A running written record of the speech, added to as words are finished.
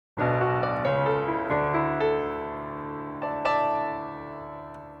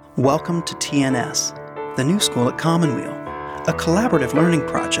Welcome to TNS, the new school at Commonweal, a collaborative learning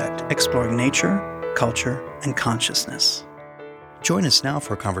project exploring nature, culture, and consciousness. Join us now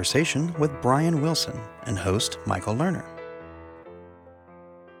for a conversation with Brian Wilson and host Michael Lerner.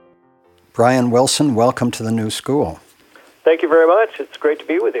 Brian Wilson, welcome to the new school. Thank you very much. It's great to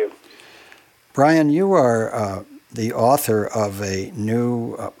be with you. Brian, you are the author of a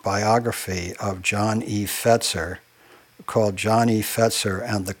new biography of John E. Fetzer called John E. Fetzer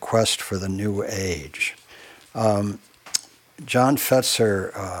and the Quest for the New Age. John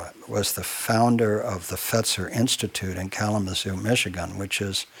Fetzer was the founder of the Fetzer Institute in Kalamazoo, Michigan, which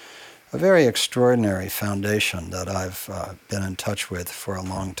is a very extraordinary foundation that I've been in touch with for a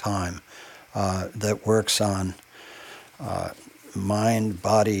long time that works on mind,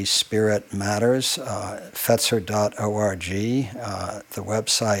 body, spirit matters. Fetzer.org. The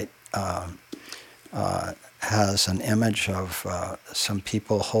website has an image of some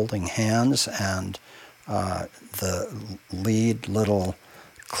people holding hands, and the lead little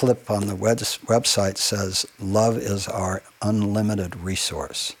clip on the website says, "Love is our unlimited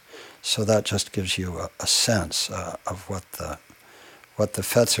resource." So that just gives you a sense of what the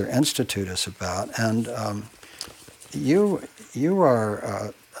Fetzer Institute is about. And you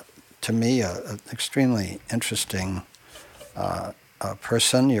are, to me, an extremely interesting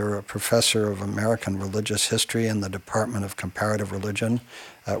person. You're a professor of American religious history in the Department of Comparative Religion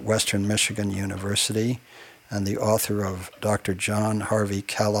at Western Michigan University, and the author of Dr. John Harvey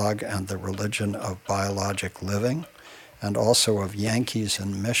Kellogg and the Religion of Biologic Living, and also of Yankees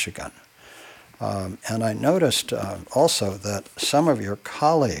in Michigan. And I noticed also that some of your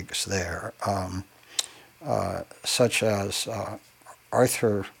colleagues there, such as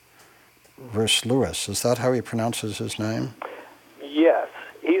Arthur Versluis, is that how he pronounces his name? Yes.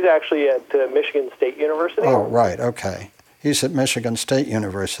 He's actually at Michigan State University. Oh, right, okay. He's at Michigan State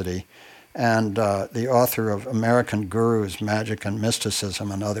University, and the author of American Gurus, Magic and Mysticism,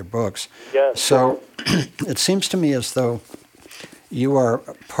 and other books. Yes. So it seems to me as though you are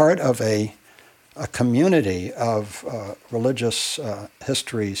part of a community of religious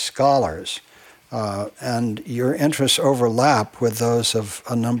history scholars, and your interests overlap with those of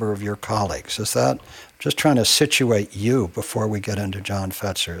a number of your colleagues. Is that, just trying to situate you before we get into John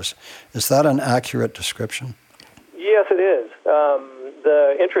Fetzer's, is that an accurate description? Yes, it is.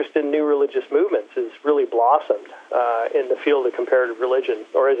 The interest in new religious movements has really blossomed in the field of comparative religion,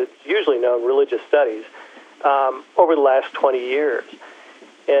 or as it's usually known, religious studies, over the last 20 years.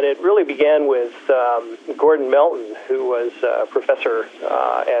 And it really began with Gordon Melton, who was a professor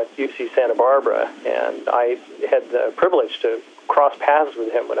at UC Santa Barbara, and I had the privilege to cross paths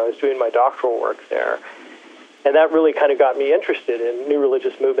with him when I was doing my doctoral work there. And that really kind of got me interested in new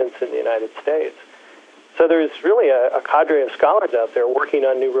religious movements in the United States. So there's really a cadre of scholars out there working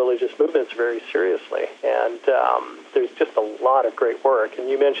on new religious movements very seriously, and there's just a lot of great work. And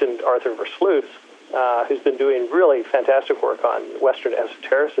you mentioned Arthur Versluis, who's been doing really fantastic work on Western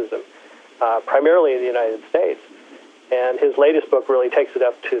esotericism, primarily in the United States. And his latest book really takes it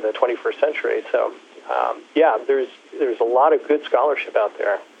up to the 21st century. So, there's a lot of good scholarship out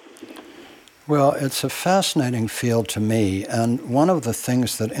there. Well, it's a fascinating field to me, and one of the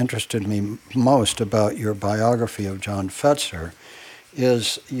things that interested me most about your biography of John Fetzer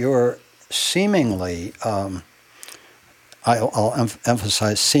is your seemingly, I'll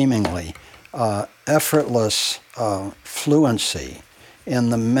emphasize seemingly, effortless fluency in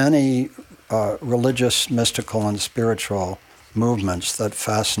the many religious, mystical, and spiritual movements that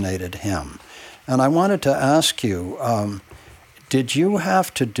fascinated him. And I wanted to ask you, did you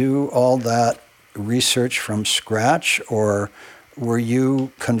have to do all that research from scratch, or were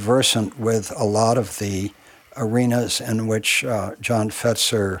you conversant with a lot of the arenas in which John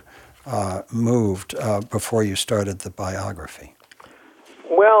Fetzer moved before you started the biography?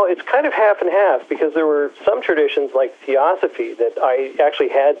 Well, it's kind of half and half, because there were some traditions like Theosophy that I actually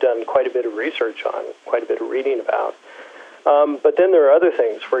had done quite a bit of research on, quite a bit of reading about. But then there are other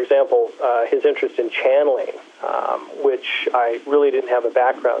things. For example, his interest in channeling, which I really didn't have a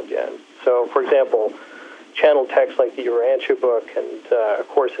background in. So, for example, channeled texts like the Urantia book and A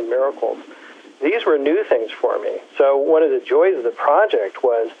Course in Miracles, these were new things for me. So one of the joys of the project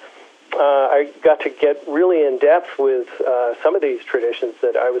was I got to get really in depth with some of these traditions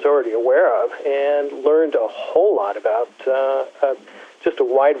that I was already aware of, and learned a whole lot about just a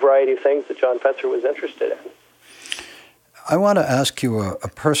wide variety of things that John Fetzer was interested in. I want to ask you a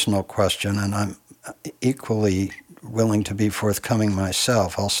personal question, and I'm equally willing to be forthcoming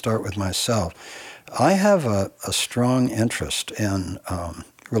myself. I'll start with myself. I have a strong interest in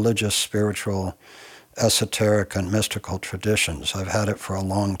religious, spiritual esoteric and mystical traditions. I've had it for a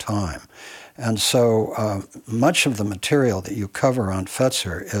long time. And so much of the material that you cover on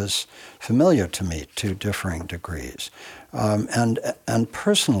Fetzer is familiar to me to differing degrees. And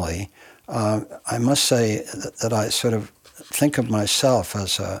personally, I must say that I sort of think of myself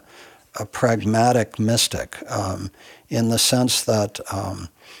as a pragmatic mystic in the sense that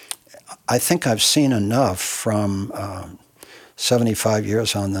I think I've seen enough from 75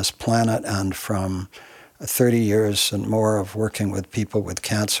 years on this planet and from 30 years and more of working with people with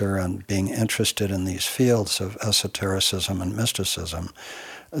cancer and being interested in these fields of esotericism and mysticism,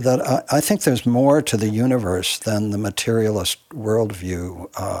 that I think there's more to the universe than the materialist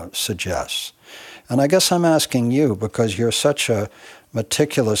worldview suggests. And I guess I'm asking you, because you're such a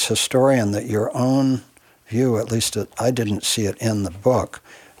meticulous historian, that your own view, at least I didn't see it in the book,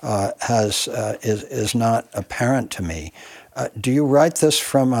 is not apparent to me. Do you write this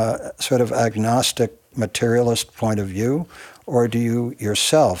from a sort of agnostic materialist point of view, or do you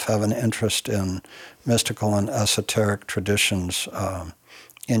yourself have an interest in mystical and esoteric traditions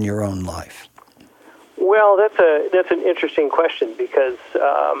in your own life? Well, that's an interesting question, because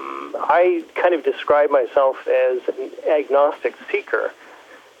I kind of describe myself as an agnostic seeker.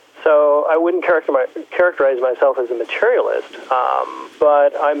 So I wouldn't characterize myself as a materialist,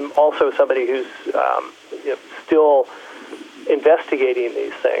 but I'm also somebody who's still investigating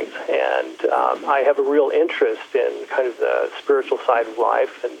these things, and I have a real interest in kind of the spiritual side of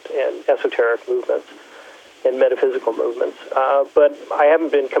life and esoteric movements and metaphysical movements, but I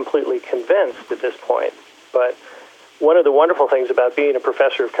haven't been completely convinced at this point. But one of the wonderful things about being a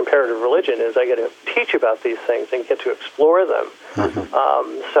professor of comparative religion is I get to teach about these things and get to explore them.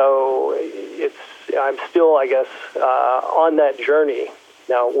 So I'm still, I guess, on that journey.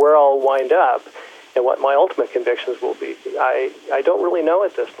 Now, where I'll wind up and what my ultimate convictions will be, I don't really know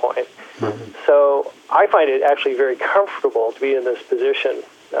at this point. So I find it actually very comfortable to be in this position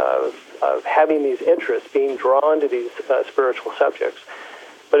of having these interests, being drawn to these spiritual subjects,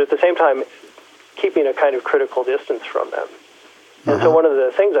 but at the same time keeping a kind of critical distance from them. And so one of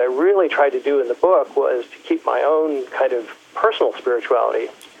the things I really tried to do in the book was to keep my own kind of personal spirituality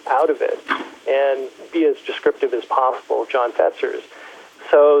out of it and be as descriptive as possible of John Fetzer's.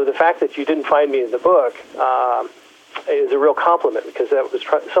 So the fact that you didn't find me in the book is a real compliment, because that was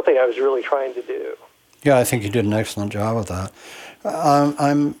something I was really trying to do. Yeah, I think you did an excellent job of that.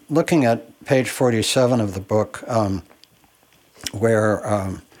 I'm looking at page 47 of the book,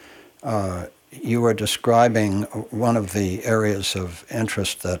 where you were describing one of the areas of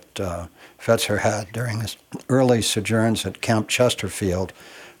interest that Fetzer had during his early sojourns at Camp Chesterfield,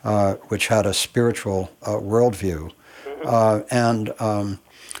 which had a spiritual worldview. And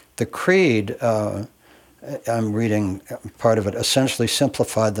the Creed, I'm reading part of it, essentially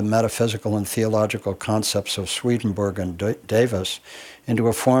simplified the metaphysical and theological concepts of Swedenborg and Davis into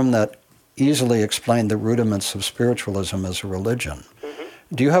a form that easily explained the rudiments of spiritualism as a religion.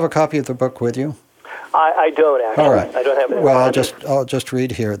 Do you have a copy of the book with you? I don't, actually. All right. I don't have it. Well, I'll just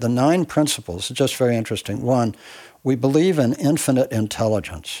read here. The 9 principles are just very interesting. 1, we believe in infinite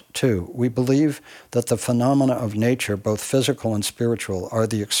intelligence. 2, we believe that the phenomena of nature, both physical and spiritual, are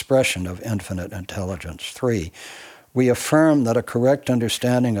the expression of infinite intelligence. 3, we affirm that a correct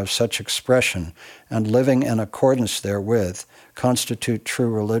understanding of such expression and living in accordance therewith constitute true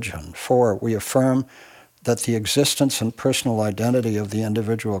religion. 4, we affirm that the existence and personal identity of the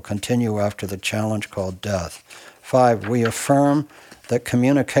individual continue after the challenge called death. 5, we affirm that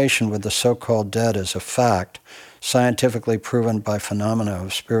communication with the so-called dead is a fact, scientifically proven by phenomena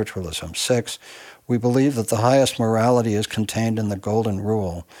of spiritualism. 6, we believe that the highest morality is contained in the Golden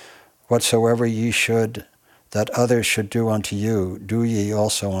Rule. Whatsoever ye should, that others should do unto you, do ye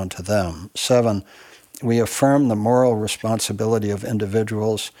also unto them. 7, we affirm the moral responsibility of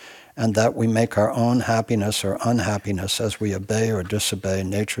individuals, and that we make our own happiness or unhappiness as we obey or disobey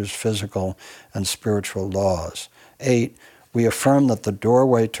nature's physical and spiritual laws. 8, we affirm that the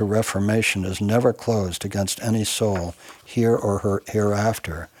doorway to reformation is never closed against any soul here or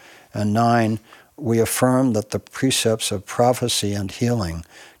hereafter. And 9, we affirm that the precepts of prophecy and healing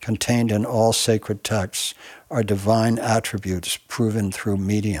contained in all sacred texts are divine attributes proven through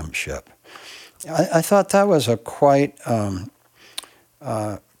mediumship. I thought that was a quite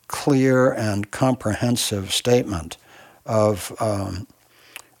clear and comprehensive statement of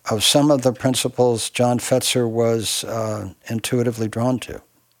some of the principles John Fetzer was intuitively drawn to.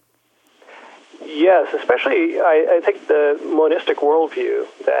 Yes, especially I think the monistic worldview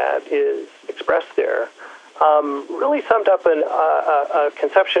that is expressed there really summed up a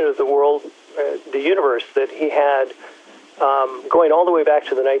conception of the world, the universe, that he had going all the way back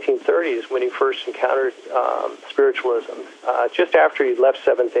to the 1930s when he first encountered spiritualism, just after he left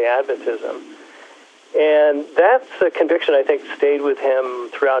Seventh-day Adventism. And that's a conviction, I think, stayed with him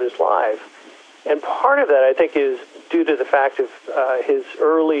throughout his life. And part of that, I think, is due to the fact of his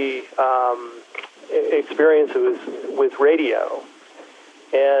early experience with radio.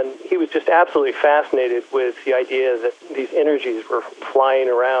 And he was just absolutely fascinated with the idea that these energies were flying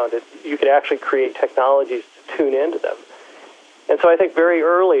around. You could actually create technologies to tune into them. And so I think very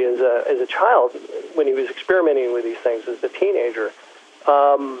early as a child, when he was experimenting with these things as a teenager,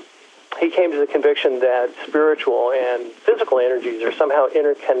 he came to the conviction that spiritual and physical energies are somehow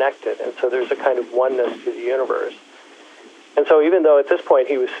interconnected, and so there's a kind of oneness to the universe. And so even though at this point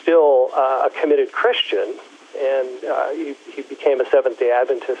he was still a committed Christian, and he became a Seventh-day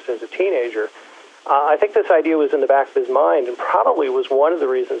Adventist as a teenager, I think this idea was in the back of his mind and probably was one of the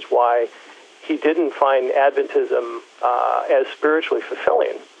reasons why he didn't find Adventism as spiritually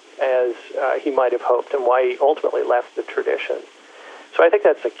fulfilling as he might have hoped, and why he ultimately left the tradition. So I think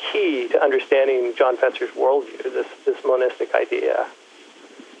that's the key to understanding John Fetzer's worldview, this monistic idea.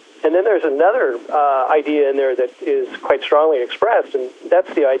 And then there's another idea in there that is quite strongly expressed, and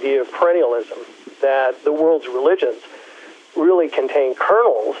that's the idea of perennialism, that the world's religions really contain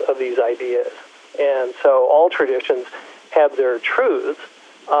kernels of these ideas. And so all traditions have their truths,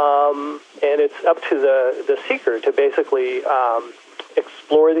 and it's up to the seeker to basically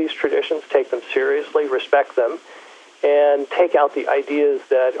explore these traditions, take them seriously, respect them, and take out the ideas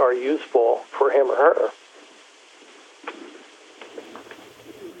that are useful for him or her.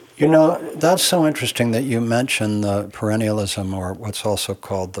 You know, that's so interesting that you mention the perennialism, or what's also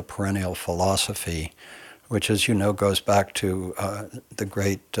called the perennial philosophy, which, as you know, goes back to the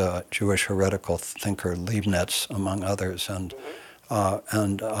great Jewish heretical thinker Leibniz, among others. And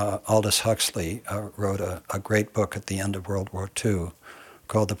Aldous Huxley wrote a great book at the end of World War II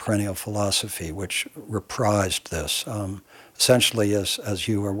called The Perennial Philosophy, which reprised this, essentially, as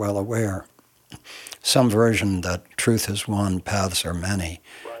you are well aware, some version that truth is one, paths are many,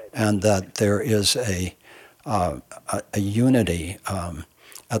 and that there is a unity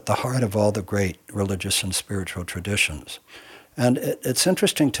at the heart of all the great religious and spiritual traditions. And it's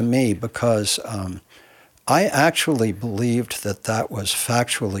interesting to me because I actually believed that was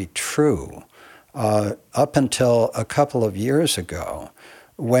factually true up until a couple of years ago,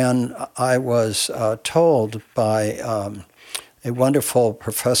 when I was told by a wonderful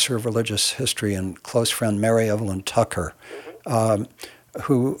professor of religious history and close friend, Mary Evelyn Tucker,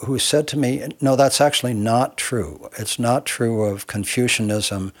 who said to me, no, that's actually not true. It's not true of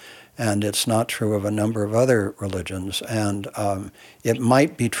Confucianism, and it's not true of a number of other religions, and it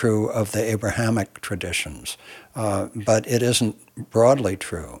might be true of the Abrahamic traditions, but it isn't broadly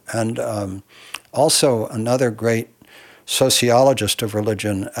true. And also another great sociologist of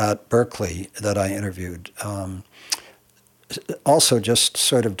religion at Berkeley that I interviewed also just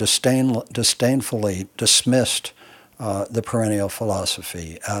sort of disdainfully dismissed the perennial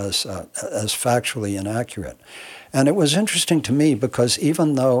philosophy as factually inaccurate. And it was interesting to me because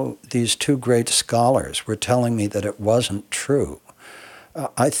even though these two great scholars were telling me that it wasn't true,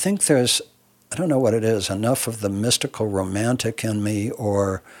 I think there's, I don't know what it is, enough of the mystical romantic in me,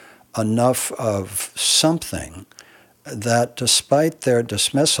 or enough of something, that despite their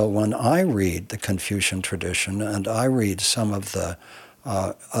dismissal, when I read the Confucian tradition and I read some of the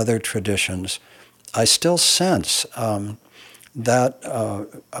other traditions, I still sense that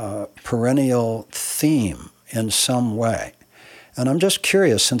perennial theme in some way. And I'm just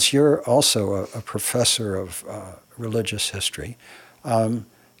curious, since you're also a professor of religious history,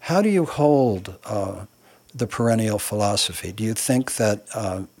 how do you hold the perennial philosophy? Do you think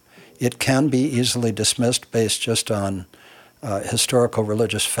that it can be easily dismissed based just on historical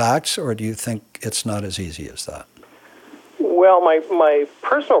religious facts, or do you think it's not as easy as that? Well, my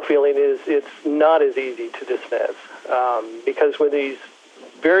personal feeling is it's not as easy to dismiss, because when these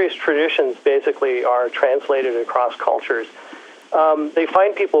various traditions basically are translated across cultures, they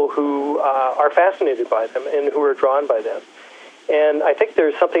find people who are fascinated by them and who are drawn by them. And I think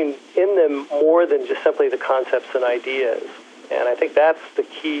there's something in them more than just simply the concepts and ideas. And I think that's the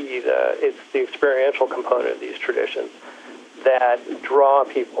key. It's the experiential component of these traditions that draw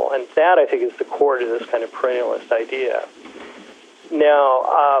people. And that, I think, is the core to this kind of perennialist idea. Now,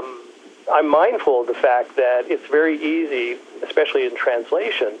 I'm mindful of the fact that it's very easy, especially in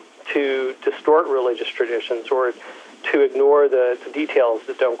translation, to distort religious traditions or to ignore the details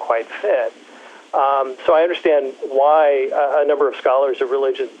that don't quite fit. So I understand why a number of scholars of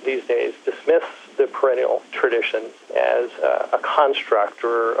religion these days dismiss the perennial tradition as a construct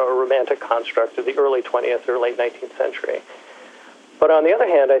or a romantic construct of the early 20th or late 19th century. But on the other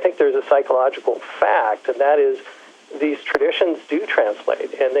hand, I think there's a psychological fact, and that is these traditions do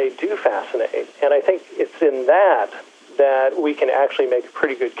translate and they do fascinate. And I think it's in that we can actually make a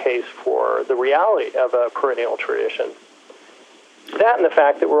pretty good case for the reality of a perennial tradition. That and the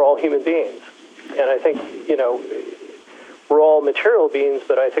fact that we're all human beings. And I think, we're all material beings,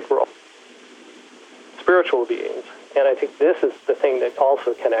 but I think we're all spiritual beings. And I think this is the thing that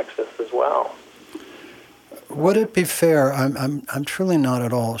also connects us as well. Would it be fair, I'm truly not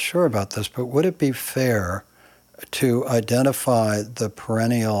at all sure about this, but would it be fair to identify the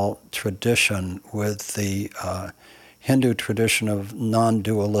perennial tradition with the Hindu tradition of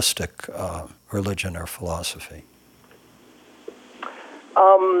non-dualistic religion or philosophy?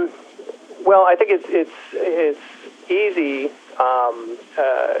 Well, I think it's easy.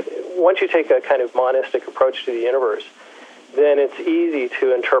 Once you take a kind of monistic approach to the universe, then it's easy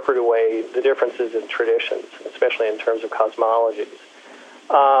to interpret away the differences in traditions, especially in terms of cosmologies.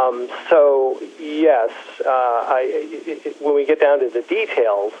 So, yes, when we get down to the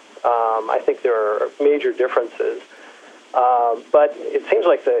details, I think there are major differences. But it seems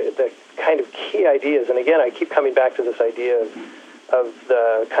like the kind of key ideas, and again, I keep coming back to this idea of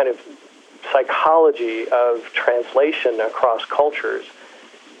the kind of psychology of translation across cultures.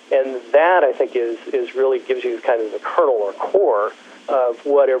 And that, I think, is really gives you kind of the kernel or core of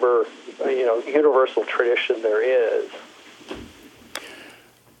whatever, universal tradition there is.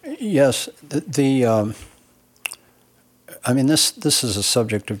 Yes, this is a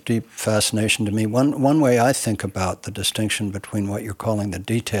subject of deep fascination to me. One way I think about the distinction between what you're calling the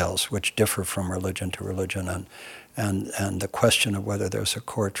details, which differ from religion to religion, and the question of whether there's a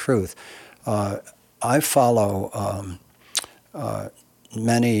core truth. I follow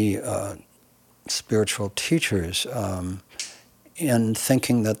many spiritual teachers in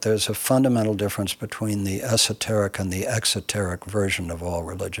thinking that there's a fundamental difference between the esoteric and the exoteric version of all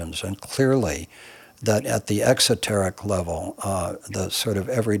religions. And clearly that at the exoteric level, the sort of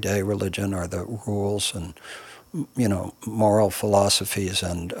everyday religion or the rules and, moral philosophies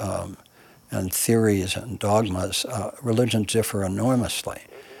and theories and dogmas, religions differ enormously.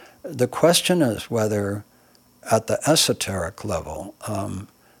 The question is whether at the esoteric level,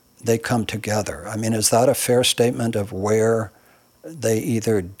 they come together. Is that a fair statement of where they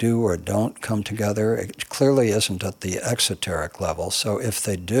either do or don't come together? It clearly isn't at the exoteric level. So if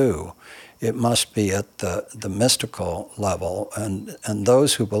they do, it must be at the mystical level. And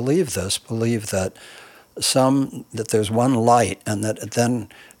those who believe this believe that there's one light and that it then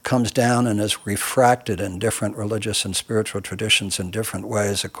comes down and is refracted in different religious and spiritual traditions in different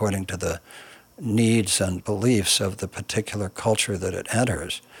ways according to the needs and beliefs of the particular culture that it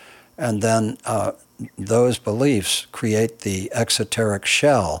enters. And then those beliefs create the exoteric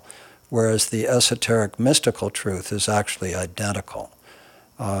shell, whereas the esoteric mystical truth is actually identical.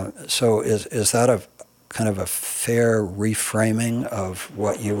 So is that a kind of a fair reframing of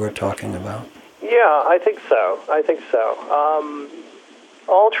what you were talking about? Yeah, I think so.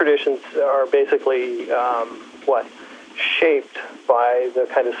 All traditions are basically shaped by the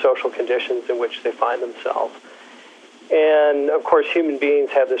kind of social conditions in which they find themselves. And, of course, human beings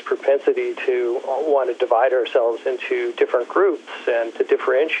have this propensity to want to divide ourselves into different groups and to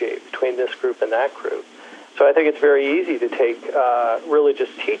differentiate between this group and that group. So I think it's very easy to take religious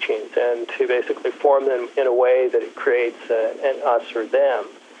teachings and to basically form them in a way that it creates an us or them.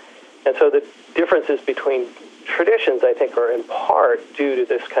 And so the differences between traditions, I think, are in part due to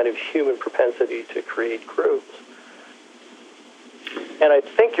this kind of human propensity to create groups. And I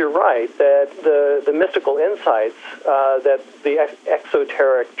think you're right that the mystical insights that the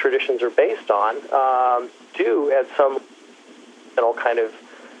exoteric traditions are based on do add some kind of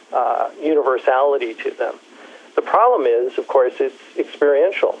universality to them. The problem is, of course, it's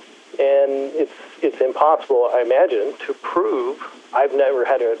experiential, and it's impossible, I imagine, to prove. I've never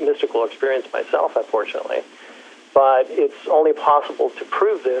had a mystical experience myself, unfortunately, but it's only possible to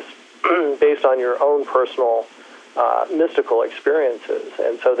prove this based on your own personal mystical experiences.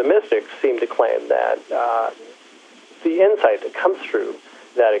 And so the mystics seem to claim that the insight that comes through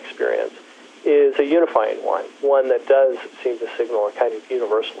that experience is a unifying one that does seem to signal a kind of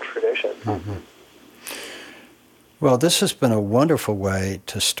universal tradition. Mm-hmm. Well, this has been a wonderful way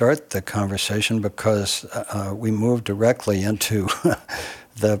to start the conversation because we move directly into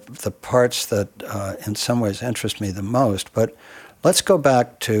the parts that in some ways interest me the most. But let's go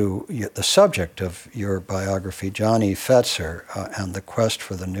back to the subject of your biography, John E. Fetzer, and the quest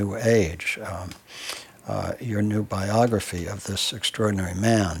for the new age. your new biography of this extraordinary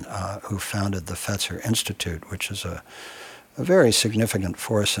man who founded the Fetzer Institute, which is a very significant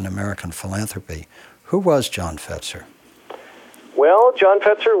force in American philanthropy. Who was John Fetzer? Well, John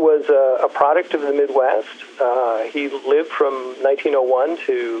Fetzer was a product of the Midwest. He lived from 1901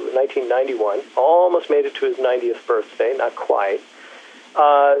 to 1991, almost made it to his 90th birthday, not quite.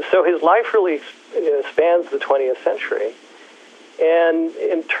 So his life really spans the 20th century. And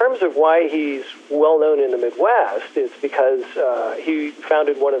in terms of why he's well known in the Midwest, it's because he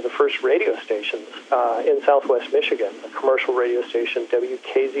founded one of the first radio stations in southwest Michigan, a commercial radio station,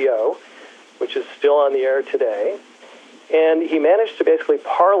 WKZO, which is still on the air today. And he managed to basically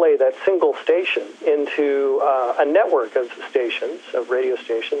parlay that single station into a network of stations, of radio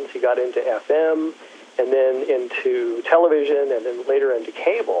stations. He got into FM, and then into television, and then later into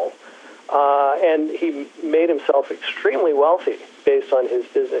cable. And he made himself extremely wealthy based on his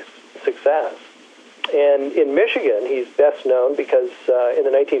business success. And in Michigan, he's best known because in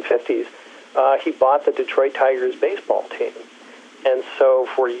the 1950s, he bought the Detroit Tigers baseball team. And so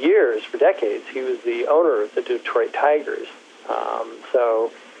for years, for decades, he was the owner of the Detroit Tigers.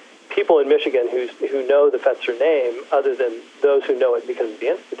 So people in Michigan who know the Fetzer name, other than those who know it because of the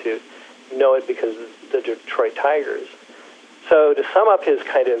Institute, know it because of the Detroit Tigers. So to sum up his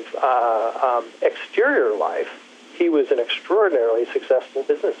kind of exterior life, he was an extraordinarily successful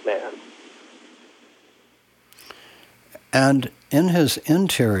businessman. And in his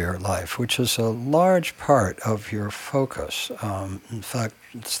interior life, which is a large part of your focus, in fact,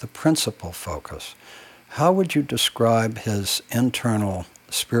 it's the principal focus, how would you describe his internal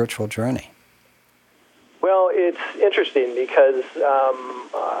spiritual journey? Well, it's interesting because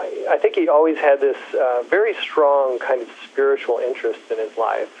I think he always had this very strong kind of spiritual interest in his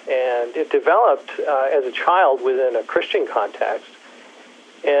life, and it developed as a child within a Christian context.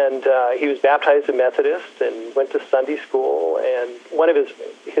 And he was baptized a Methodist and went to Sunday school, and one of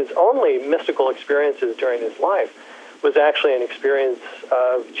his only mystical experiences during his life was actually an experience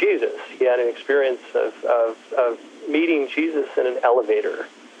of Jesus. He had an experience of meeting Jesus in an elevator,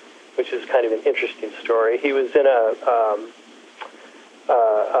 which is kind of an interesting story. He was in a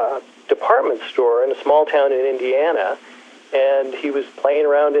department store in a small town in Indiana, and he was playing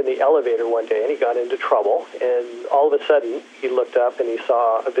around in the elevator one day, and he got into trouble, and all of a sudden, he looked up and he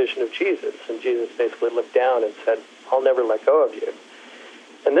saw a vision of Jesus, and Jesus basically looked down and said, "I'll never let go of you."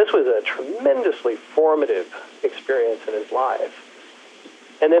 And this was a tremendously formative experience in his life.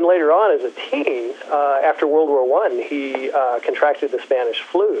 And then later on, as a teen, after World War I, he contracted the Spanish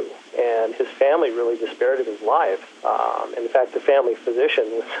flu, and his family really despaired of his life. In fact, the family physician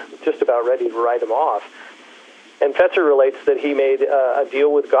was just about ready to write him off. And Fetzer relates that he made a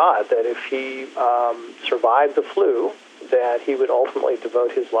deal with God that if he survived the flu, that he would ultimately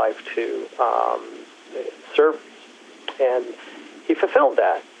devote his life to service. And he fulfilled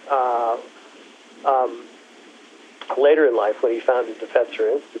that. Later in life, when he founded the Fetzer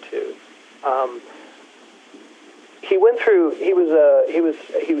Institute, he went through.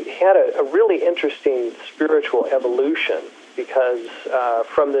 He had a really interesting spiritual evolution because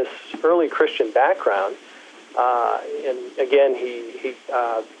from this early Christian background, and again he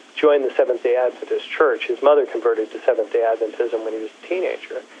joined the Seventh-day Adventist Church. His mother converted to Seventh-day Adventism when he was a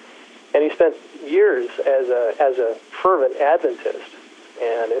teenager, and he spent years as a fervent Adventist.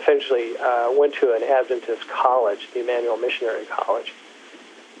 And eventually went to an Adventist college, the Emmanuel Missionary College.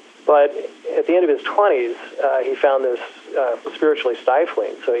 But at the end of his 20s, he found this spiritually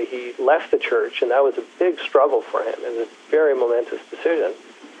stifling. So he left the church, and that was a big struggle for him. It was a very momentous decision.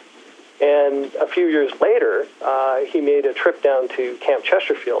 And a few years later, he made a trip down to Camp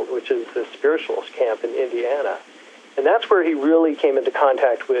Chesterfield, which is the spiritualist camp in Indiana. And that's where he really came into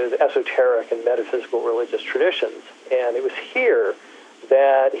contact with esoteric and metaphysical religious traditions. And it was here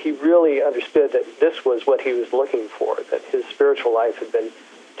that he really understood that this was what he was looking for, that his spiritual life had been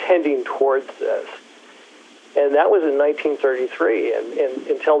tending towards this. And that was in 1933, and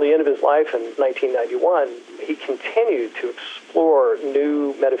until the end of his life in 1991, he continued to explore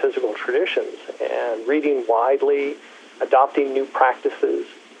new metaphysical traditions and reading widely, adopting new practices,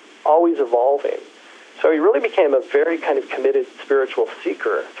 always evolving. So he really became a very kind of committed spiritual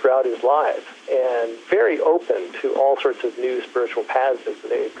seeker throughout his life and very open to all sorts of new spiritual paths as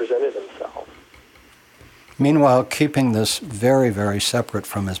they presented themselves. Meanwhile, keeping this very, very separate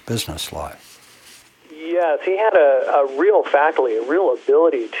from his business life. Yes, he had a real faculty, a real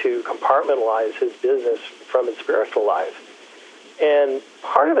ability to compartmentalize his business from his spiritual life. And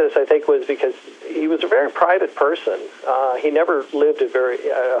part of this, I think, was because he was a very private person. He never lived a very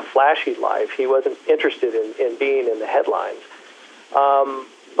flashy life. He wasn't interested in being in the headlines.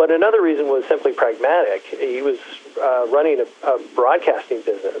 But another reason was simply pragmatic. He was running a broadcasting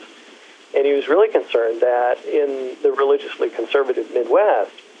business, and he was really concerned that in the religiously conservative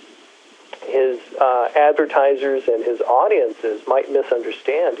Midwest, his advertisers and his audiences might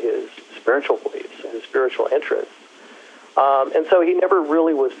misunderstand his spiritual beliefs and his spiritual interests. And so he never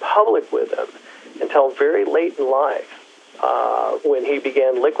really was public with them until very late in life, when he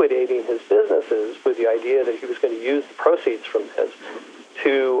began liquidating his businesses with the idea that he was going to use the proceeds from this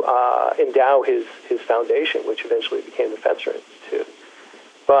to endow his foundation, which eventually became the Fetzer Institute.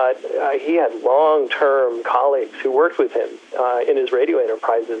 But he had long-term colleagues who worked with him in his radio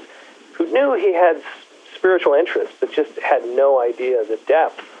enterprises who knew he had spiritual interests, but just had no idea the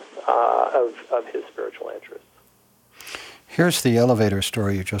depth of his spiritual interests. Here's the elevator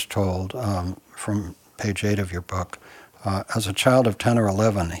story you just told from page 8 of your book. As a child of 10 or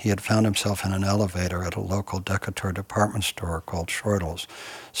 11, he had found himself in an elevator at a local Decatur department store called Shortles.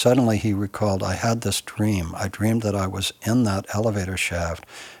 Suddenly he recalled, "I had this dream. I dreamed that I was in that elevator shaft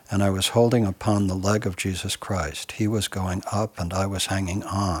and I was holding upon the leg of Jesus Christ. He was going up and I was hanging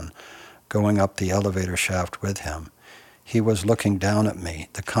on, going up the elevator shaft with him. He was looking down at me.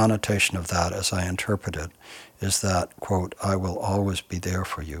 The connotation of that, as I interpret it, is that, quote, I will always be there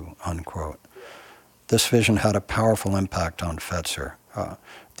for you, unquote." This vision had a powerful impact on Fetzer.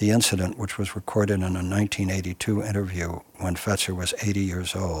 The incident, which was recorded in a 1982 interview when Fetzer was 80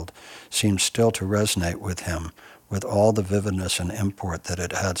 years old, seems still to resonate with him with all the vividness and import that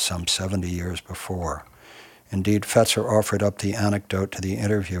it had some 70 years before. Indeed, Fetzer offered up the anecdote to the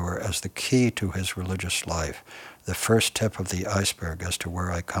interviewer as the key to his religious life, the first tip of the iceberg as to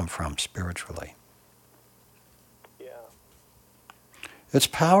where I come from spiritually. Yeah. It's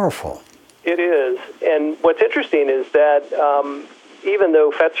powerful. It is. And what's interesting is that even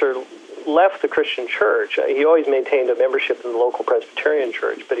though Fetzer left the Christian church, he always maintained a membership in the local Presbyterian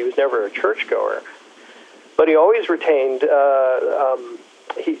church, but he was never a churchgoer. But he always retained,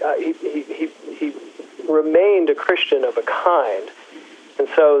 he remained a Christian of a kind. And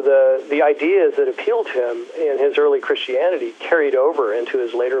so the ideas that appealed to him in his early Christianity carried over into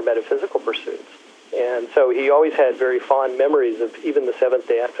his later metaphysical pursuits. And so he always had very fond memories of even the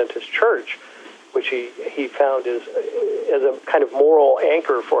Seventh-day Adventist Church, which he found as a kind of moral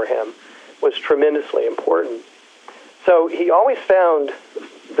anchor for him was tremendously important. So he always found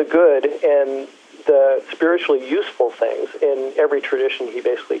the good and the spiritually useful things in every tradition he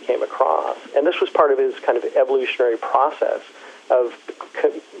basically came across. And this was part of his kind of evolutionary process of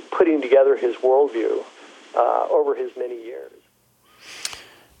putting together his worldview over his many years.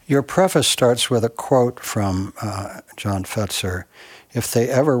 Your preface starts with a quote from John Fetzer. "If they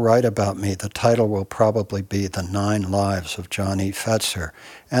ever write about me, the title will probably be The 9 Lives of John E. Fetzer."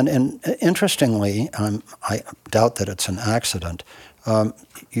 And interestingly, I doubt that it's an accident,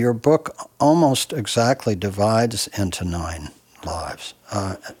 your book almost exactly divides into 9 lives.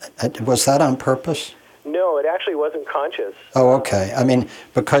 Was that on purpose? No, it actually wasn't conscious. Oh, okay. I mean,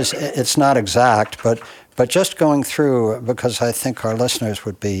 because it's not exact, but just going through, because I think our listeners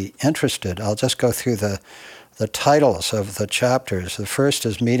would be interested, I'll just go through the titles of the chapters. The first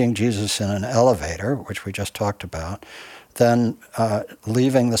is Meeting Jesus in an Elevator, which we just talked about. Then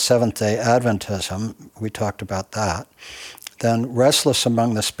Leaving the Seventh-day Adventism, we talked about that. Then Restless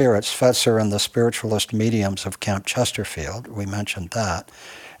Among the Spirits, Fetzer and the Spiritualist Mediums of Camp Chesterfield, we mentioned that.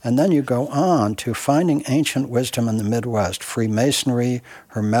 And then you go on to Finding Ancient Wisdom in the Midwest, Freemasonry,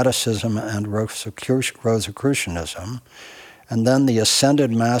 Hermeticism, and Rosicrucianism. And then The Ascended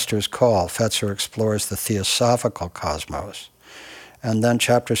Master's Call, Fetzer explores the theosophical cosmos. And then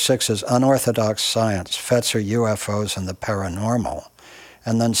Chapter 6 is Unorthodox Science, Fetzer, UFOs, and the Paranormal.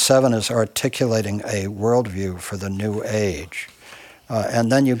 And then 7 is Articulating a Worldview for the New Age.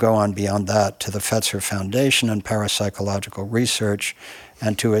 And then you go on beyond that to the Fetzer Foundation and parapsychological research,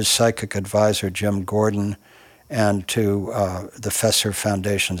 and to his psychic advisor, Jim Gordon, and to the Fetzer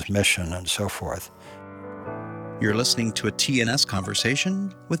Foundation's mission, and so forth. You're listening to a TNS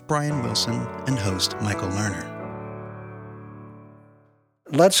Conversation with Brian Wilson and host Michael Lerner.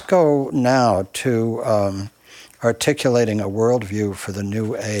 Let's go now to Articulating a Worldview for the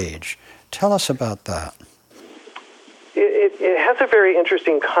New Age. Tell us about that. It has a very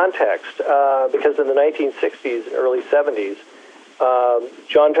interesting context because in the 1960s and early 70s,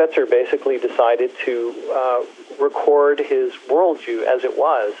 John Fetzer basically decided to record his worldview as it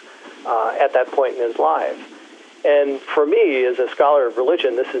was at that point in his life. And for me, as a scholar of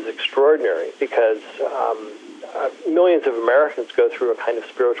religion, this is extraordinary because millions of Americans go through a kind of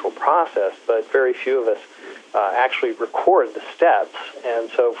spiritual process, but very few of us actually record the steps. And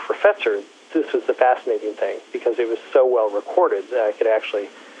so for Fetzer, this was the fascinating thing, because it was so well recorded that I could actually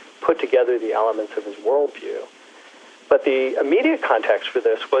put together the elements of his worldview. But the immediate context for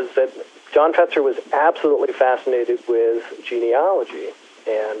this was that John Fetzer was absolutely fascinated with genealogy,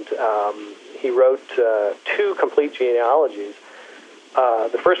 and he wrote 2 complete genealogies,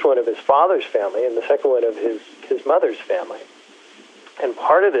 the first one of his father's family and the second one of his mother's family. And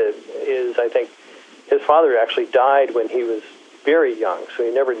part of it is, I think, his father actually died when he was very young, so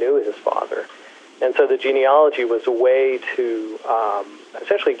he never knew his father. And so the genealogy was a way to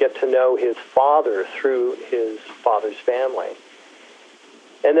essentially get to know his father through his father's family.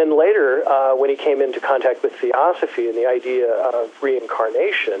 And then later, when he came into contact with theosophy and the idea of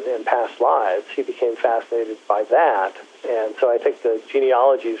reincarnation and past lives, he became fascinated by that. And so I think the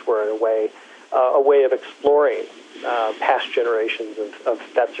genealogies were, in a way of exploring past generations of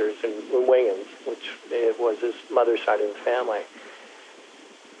Fetzers and Wingens, which it was his mother's side of the family.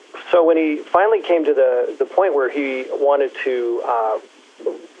 So when he finally came to the point where he wanted to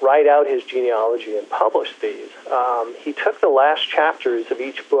write out his genealogy and publish these, he took the last chapters of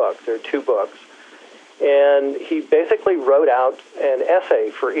each book, there are 2 books, and he basically wrote out an essay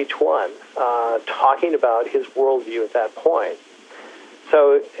for each one, talking about his worldview at that point.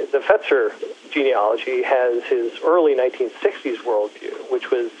 So the Fetzer genealogy has his early 1960s worldview,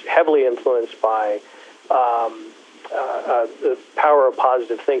 which was heavily influenced by the power of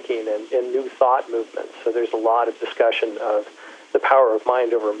positive thinking and new thought movements. So there's a lot of discussion of the power of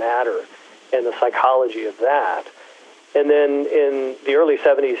mind over matter and the psychology of that. And then in the early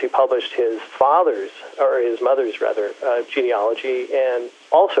 70s, he published his mother's genealogy, and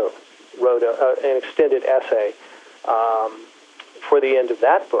also wrote an extended essay for the end of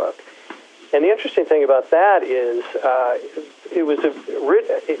that book. And the interesting thing about that is it was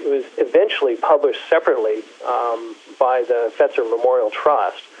eventually published separately by the Fetzer Memorial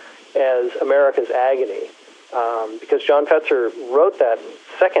Trust as America's Agony, because John Fetzer wrote that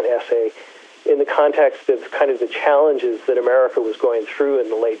second essay in the context of kind of the challenges that America was going through in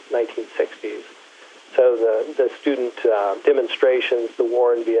the late 1960s. So the student demonstrations, the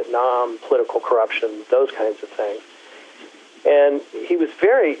war in Vietnam, political corruption, those kinds of things. And he was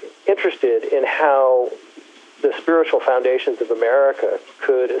very interested in how the spiritual foundations of America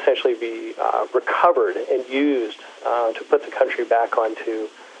could essentially be recovered and used to put the country back onto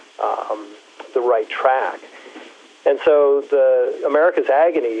the right track. And so the America's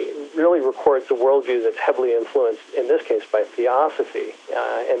Agony really records a worldview that's heavily influenced, in this case, by theosophy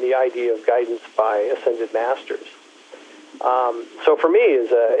and the idea of guidance by ascended masters. So for me,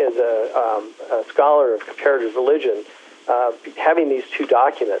 as a scholar of comparative religion, having these 2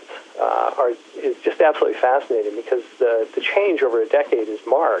 documents is just absolutely fascinating, because the change over a decade is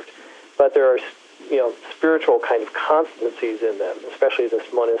marked, but there are spiritual kind of constancies in them, especially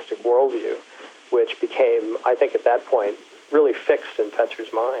this monistic worldview, which became, I think at that point, really fixed in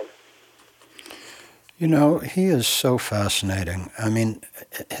Fetzer's mind. He is so fascinating. I mean,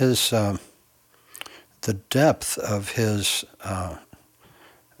 the depth of his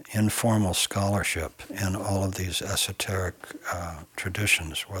informal scholarship in all of these esoteric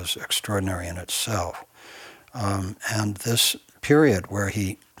traditions was extraordinary in itself. And this period where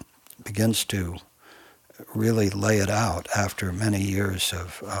he begins to really lay it out after many years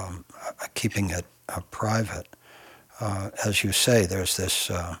of keeping it private, as you say, there's this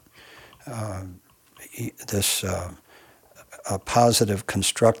a positive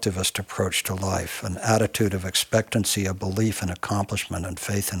constructivist approach to life, an attitude of expectancy, a belief in accomplishment, and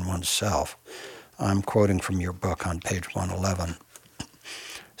faith in oneself. I'm quoting from your book on page 111.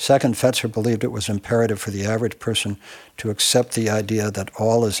 Second, Fetzer believed it was imperative for the average person to accept the idea that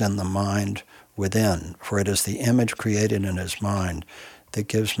all is in the mind within, for it is the image created in his mind that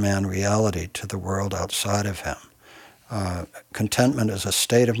gives man reality to the world outside of him. Contentment is a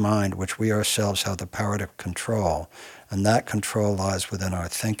state of mind which we ourselves have the power to control, and that control lies within our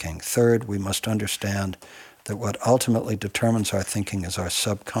thinking. Third, we must understand that what ultimately determines our thinking is our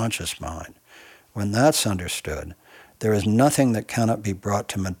subconscious mind. When that's understood, there is nothing that cannot be brought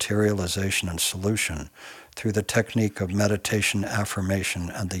to materialization and solution through the technique of meditation, affirmation,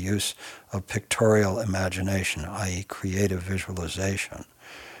 and the use of pictorial imagination, i.e. creative visualization.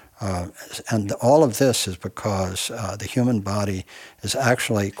 And all of this is because the human body is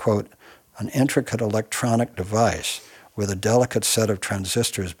actually, quote, an intricate electronic device with a delicate set of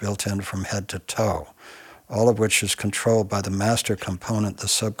transistors built in from head to toe, all of which is controlled by the master component, the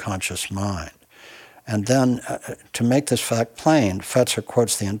subconscious mind. And then, to make this fact plain, Fetzer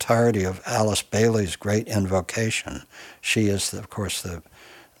quotes the entirety of Alice Bailey's great invocation. She is, of course, the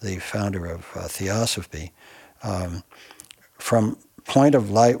founder of Theosophy, from point of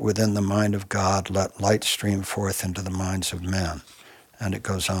light within the mind of God, let light stream forth into the minds of men. And it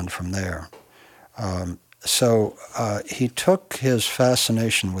goes on from there. So he took his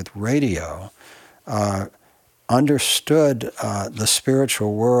fascination with radio, understood the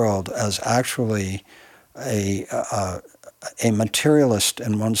spiritual world as actually a materialist,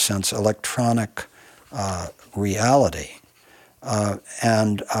 in one sense, electronic reality,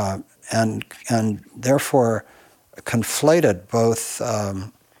 and therefore conflated both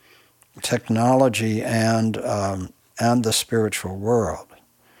technology and the spiritual world.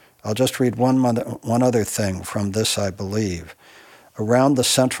 I'll just read one other thing from this, I believe. Around the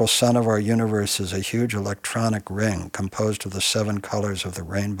central sun of our universe is a huge electronic ring composed of the 7 colors of the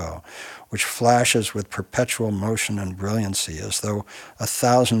rainbow, which flashes with perpetual motion and brilliancy as though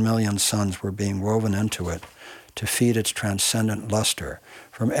 1,000 million suns were being woven into it to feed its transcendent luster.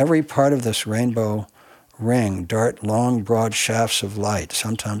 From every part of this rainbow ring dart long, broad shafts of light,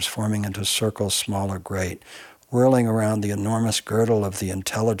 sometimes forming into circles small or great, whirling around the enormous girdle of the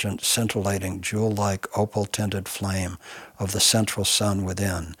intelligent, scintillating, jewel-like, opal-tinted flame of the central sun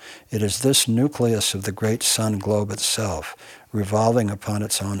within. It is this nucleus of the great sun globe itself, revolving upon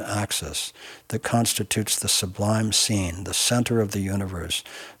its own axis, that constitutes the sublime scene, the center of the universe,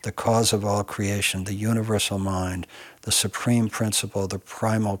 the cause of all creation, the universal mind, the supreme principle, the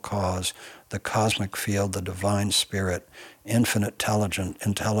primal cause, the cosmic field, the divine spirit, infinite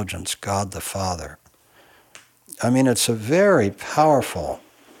intelligence, God the Father. I mean, it's a very powerful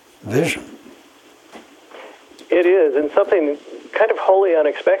vision. It is, and something kind of wholly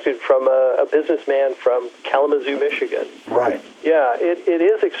unexpected from a businessman from Kalamazoo, Michigan. Right. Yeah, it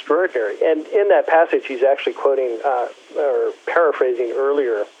is extraordinary. And in that passage, he's actually quoting or paraphrasing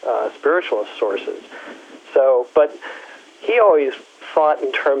earlier spiritualist sources. So, but he always thought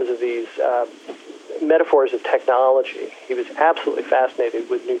in terms of these metaphors of technology. He was absolutely fascinated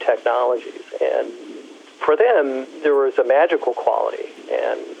with new technologies, and for them, there was a magical quality,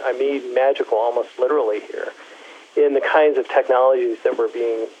 and I mean magical almost literally here, in the kinds of technologies that were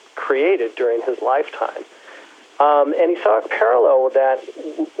being created during his lifetime. And he saw a parallel with that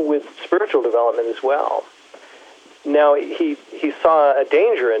with spiritual development as well. Now, he saw a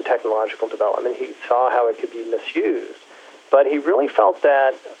danger in technological development. He saw how it could be misused. But he really felt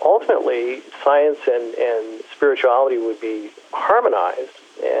that ultimately science and spirituality would be harmonized,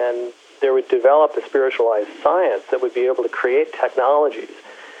 and there would develop a spiritualized science that would be able to create technologies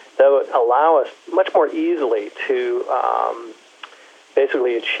that would allow us much more easily to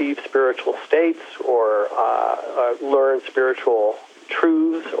basically achieve spiritual states or learn spiritual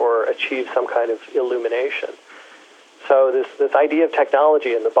truths or achieve some kind of illumination. So this idea of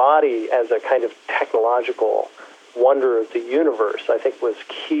technology and the body as a kind of technological wonder of the universe, I think, was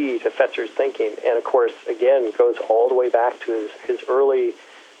key to Fetzer's thinking. And of course, again, goes all the way back to his early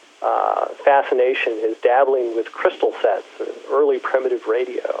fascination, his dabbling with crystal sets, early primitive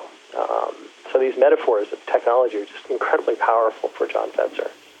radio. So these metaphors of technology are just incredibly powerful for John Fetzer.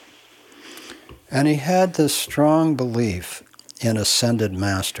 And he had this strong belief in ascended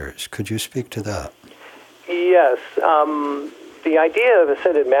masters. Could you speak to that? Yes. The idea of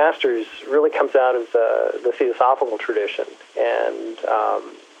ascended masters really comes out of the Theosophical tradition. And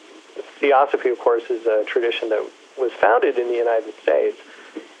Theosophy, of course, is a tradition that was founded in the United States,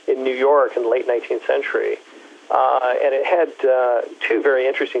 in New York in the late 19th century. And it had two very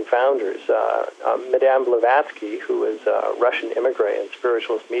interesting founders, Madame Blavatsky, who was a Russian immigrant and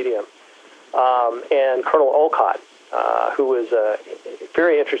spiritualist medium, and Colonel Olcott, who was a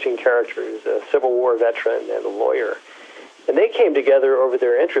very interesting character. He was a Civil War veteran and a lawyer. And they came together over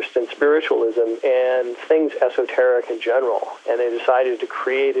their interest in spiritualism and things esoteric in general, and they decided to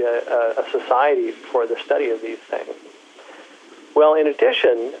create a society for the study of these things. Well, in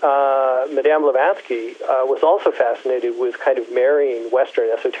addition, Madame Blavatsky was also fascinated with kind of marrying Western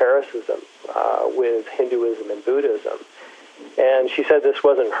esotericism with Hinduism and Buddhism. And she said this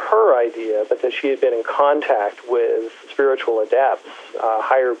wasn't her idea, but that she had been in contact with spiritual adepts,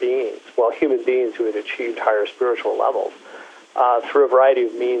 higher beings, well, human beings who had achieved higher spiritual levels through a variety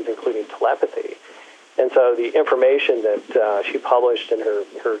of means, including telepathy. And so the information that she published in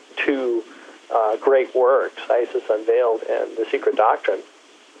her two great works, Isis Unveiled and The Secret Doctrine,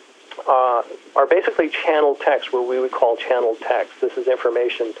 are basically channeled text, what we would call channeled text. This is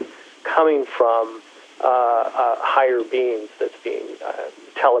information coming from higher beings that's being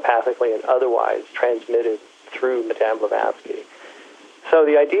telepathically and otherwise transmitted through Madame Blavatsky. So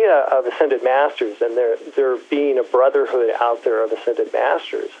the idea of ascended masters, and there being a brotherhood out there of ascended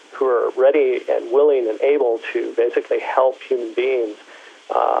masters who are ready and willing and able to basically help human beings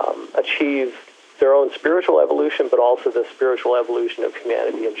achieve their own spiritual evolution, but also the spiritual evolution of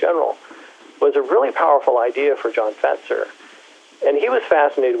humanity in general, was a really powerful idea for John Fetzer. And he was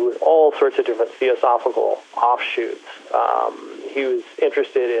fascinated with all sorts of different theosophical offshoots. He was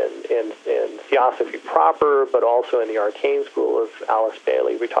interested in theosophy proper, but also in the arcane school of Alice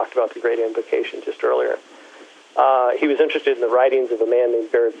Bailey. We talked about the Great Invocation just earlier. He was interested in the writings of a man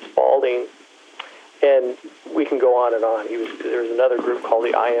named Baird Spalding, and we can go on and on. There's another group called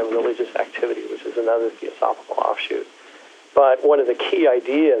the I Am Religious Activity, which is another theosophical offshoot. But one of the key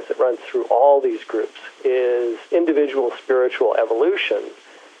ideas that runs through all these groups is individual spiritual evolution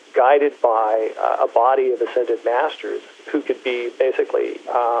guided by a body of ascended masters who could be basically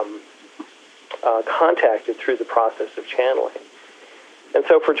contacted through the process of channeling. And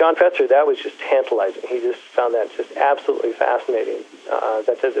so for John Fetzer, that was just tantalizing. He just found that just absolutely fascinating,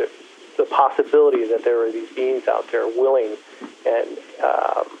 that there's the possibility that there are these beings out there willing and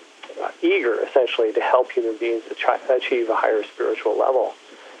eager, essentially, to help human beings achieve a higher spiritual level.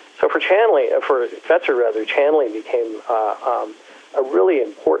 So for Fetzer, channeling became a really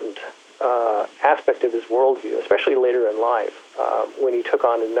important aspect of his worldview, especially later in life, when he took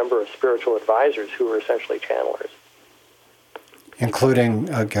on a number of spiritual advisors who were essentially channelers. Including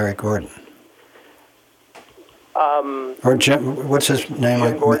Gary Gordon. Or Jim, what's his name?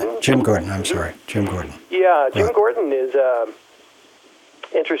 Jim Gordon? Jim Gordon, I'm sorry. Jim Gordon. Yeah, Jim Right. Gordon is an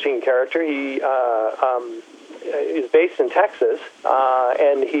interesting character. He is based in Texas,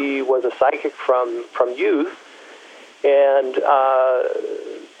 and he was a psychic from youth, and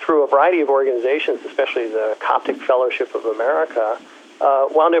through a variety of organizations, especially the Coptic Fellowship of America,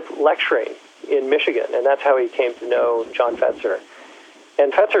 wound up lecturing in Michigan, and that's how he came to know John Fetzer.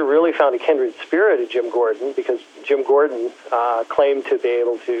 And Fetzer really found a kindred spirit in Jim Gordon, because Jim Gordon claimed to be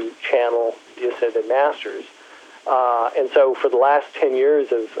able to channel the ascended masters. And so for the last 10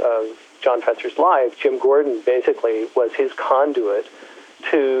 years of John Fetzer's life, Jim Gordon basically was his conduit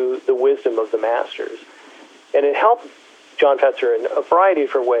to the wisdom of the masters. And it helped John Fetzer in a variety of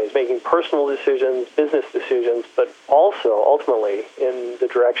different ways, making personal decisions, business decisions, but also ultimately in the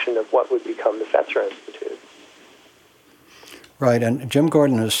direction of what would become the Fetzer Institute. Right, and Jim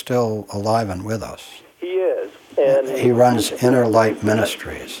Gordon is still alive and with us. He is. And he runs Inner Light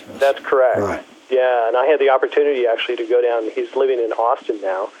Ministries. That's correct. Right. Yeah, and I had the opportunity actually to go down. He's living in Austin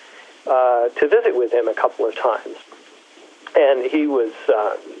now, to visit with him a couple of times. And he was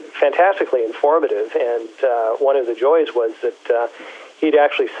fantastically informative, and one of the joys was that he'd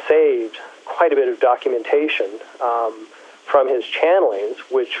actually saved quite a bit of documentation from his channelings,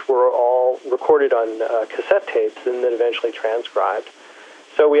 which were all recorded on cassette tapes and then eventually transcribed.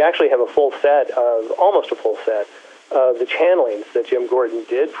 So we actually have almost a full set of the channelings that Jim Gordon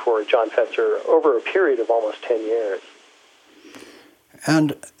did for John Fetzer over a period of almost 10 years.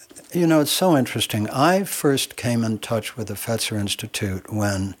 And, you know, it's so interesting. I first came in touch with the Fetzer Institute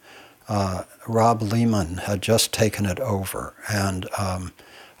when Rob Lehman had just taken it over. And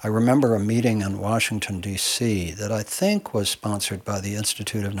I remember a meeting in Washington, D.C. that I think was sponsored by the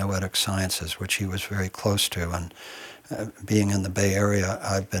Institute of Noetic Sciences, which he was very close to. And being in the Bay Area,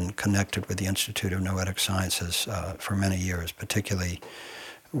 I've been connected with the Institute of Noetic Sciences for many years, particularly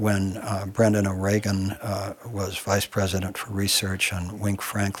when Brendan O'Regan was vice president for research and Wink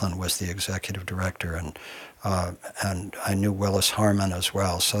Franklin was the executive director, and I knew Willis Harman as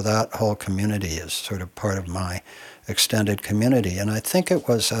well. So that whole community is sort of part of my extended community. And I think it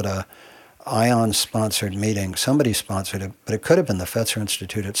was at a ION-sponsored meeting, somebody sponsored it, but it could have been the Fetzer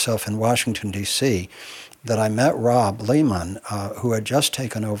Institute itself in Washington, D.C., that I met Rob Lehman, who had just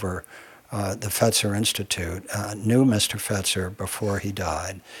taken over the Fetzer Institute, knew Mr. Fetzer before he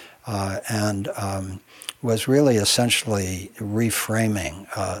died, and was really essentially reframing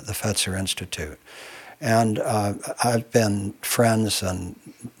the Fetzer Institute. And I've been friends and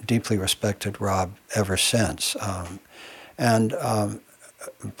deeply respected Rob ever since.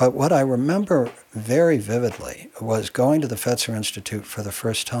 But what I remember very vividly was going to the Fetzer Institute for the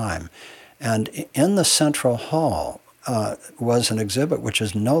first time, and in the central hall was an exhibit which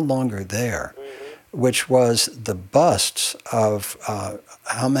is no longer there, which was the busts of,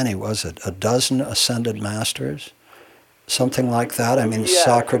 how many was it, a dozen ascended masters? Something like that? I mean, yeah.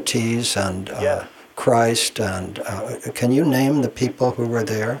 Socrates and Christ, and can you name the people who were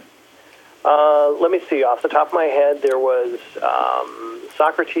there? Let me see. Off the top of my head, there was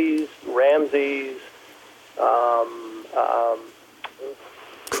Socrates, Ramses,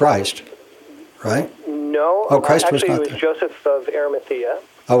 Christ, right? No. Oh, Christ actually, was not it was Joseph of Arimathea.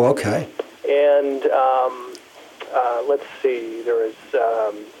 Oh, okay. And let's see. There was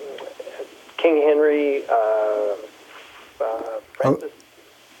King Henry, Francis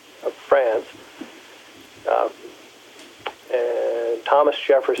of France. Thomas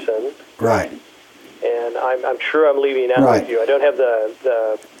Jefferson. Right. And I'm sure I'm leaving out Right. a few. I don't have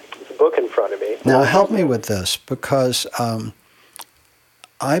the book in front of me. Now, help me with this, because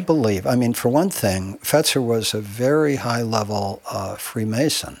I believe, for one thing, Fetzer was a very high-level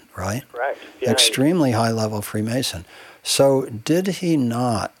Freemason, right? Correct. Yeah. Extremely high-level Freemason. So did he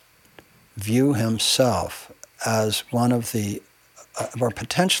not view himself as one of the, or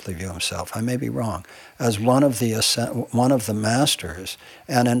potentially view himself, I may be wrong, as one of the masters,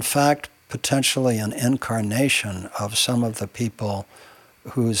 and in fact, potentially an incarnation of some of the people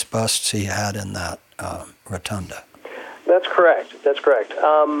whose busts he had in that rotunda? That's correct. That's correct.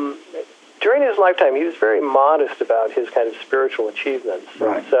 During his lifetime, he was very modest about his kind of spiritual achievements.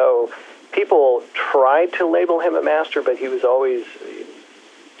 Right. So people tried to label him a master, but he was always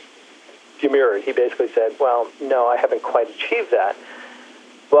demurred. He basically said, well, no, I haven't quite achieved that.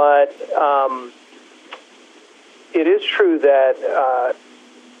 But it is true that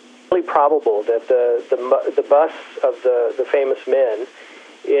it's really probable that the busts of the famous men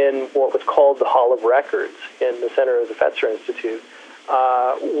in what was called the Hall of Records in the center of the Fetzer Institute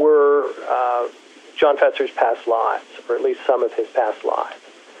were John Fetzer's past lives, or at least some of his past lives.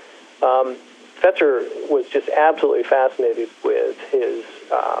 Fetzer was just absolutely fascinated with his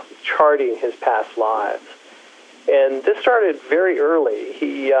charting his past lives. And this started very early.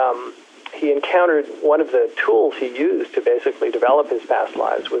 He encountered one of the tools he used to basically develop his past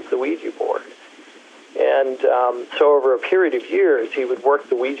lives was the Ouija board. And so over a period of years, he would work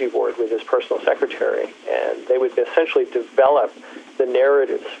the Ouija board with his personal secretary, and they would essentially develop the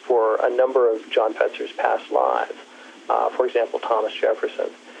narratives for a number of John Fetzer's past lives, for example, Thomas Jefferson.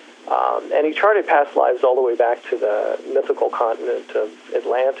 And he charted past lives all the way back to the mythical continent of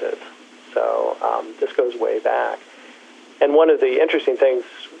Atlantis. So this goes way back. And one of the interesting things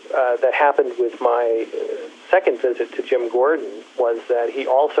that happened with my second visit to Jim Gordon was that he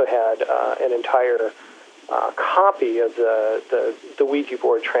also had an entire copy of the Ouija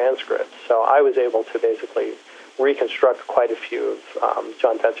board transcripts. So I was able to basically reconstruct quite a few of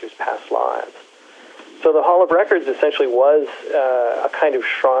John Fetzer's past lives. So the Hall of Records essentially was a kind of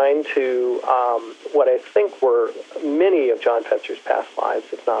shrine to what I think were many of John Fetzer's past lives,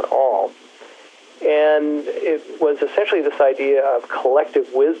 if not all. And it was essentially this idea of collective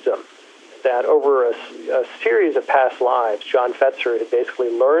wisdom, that over a series of past lives, John Fetzer had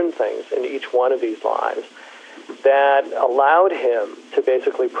basically learned things in each one of these lives that allowed him to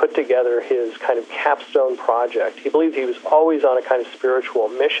basically put together his kind of capstone project. He believed he was always on a kind of spiritual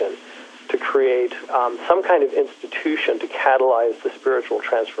mission to create some kind of institution to catalyze the spiritual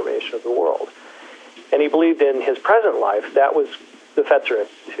transformation of the world. And he believed in his present life that was the Fetzer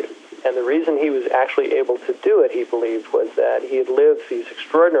Institute. And the reason he was actually able to do it, he believed, was that he had lived these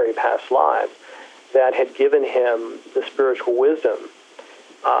extraordinary past lives that had given him the spiritual wisdom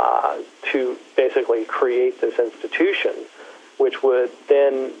to basically create this institution, which would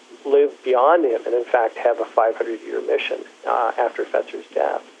then live beyond him and, in fact, have a 500-year mission after Fetzer's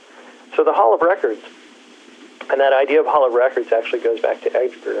death. So the Hall of Records, and that idea of Hall of Records actually goes back to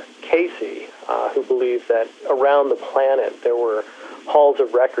Edgar Cayce, who believed that around the planet there were halls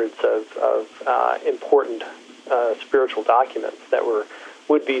of records of important spiritual documents that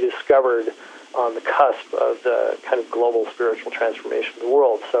would be discovered on the cusp of the kind of global spiritual transformation of the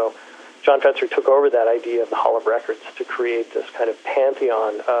world. So John Fetzer took over that idea of the Hall of Records to create this kind of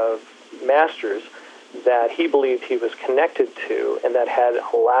pantheon of masters that he believed he was connected to and that had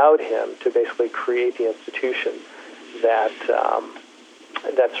allowed him to basically create the institution that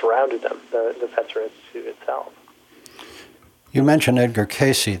surrounded them, the Fetzer Institute itself. You mentioned Edgar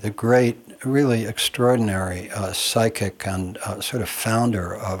Cayce, the great, really extraordinary psychic and sort of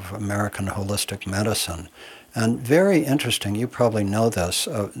founder of American holistic medicine. And very interesting, you probably know this,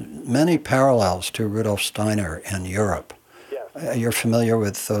 many parallels to Rudolf Steiner in Europe. Yes. You're familiar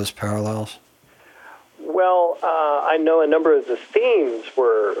with those parallels? Well, I know a number of the themes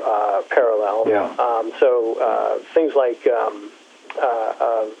were parallel. Yeah. So things like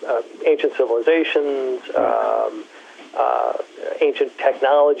ancient civilizations, ancient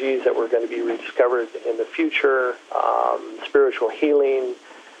technologies that were going to be rediscovered in the future, spiritual healing,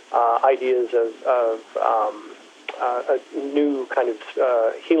 ideas of a new kind of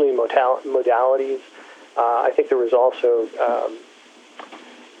healing modalities. I think there was also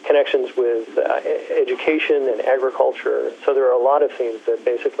connections with education and agriculture. So there are a lot of themes that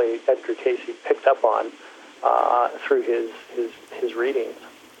basically Edgar Cayce picked up on through his readings.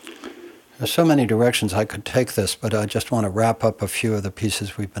 There's so many directions I could take this, but I just want to wrap up a few of the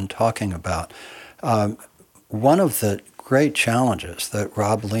pieces we've been talking about. One of the great challenges that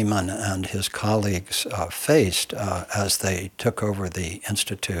Rob Lehman and his colleagues faced as they took over the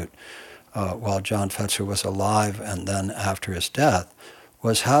Institute while John Fetzer was alive and then after his death,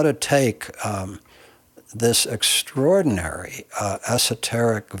 was how to take this extraordinary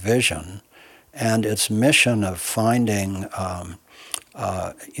esoteric vision and its mission of finding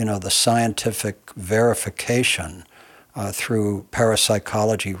the scientific verification through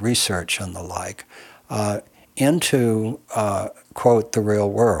parapsychology research and the like, into, quote, the real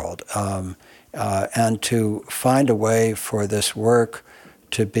world, and to find a way for this work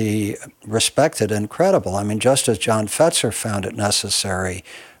to be respected and credible. I mean, just as John Fetzer found it necessary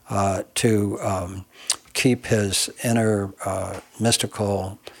to keep his inner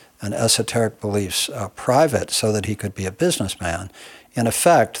mystical and esoteric beliefs private so that he could be a businessman, in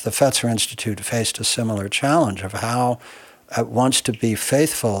effect, the Fetzer Institute faced a similar challenge of how at once to be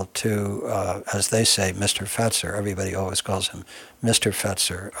faithful to, as they say, Mr. Fetzer. Everybody always calls him Mr.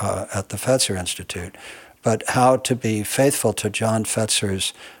 Fetzer at the Fetzer Institute. But how to be faithful to John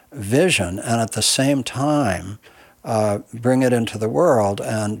Fetzer's vision and at the same time bring it into the world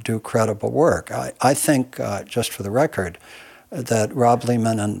and do credible work. I think, just for the record, that Rob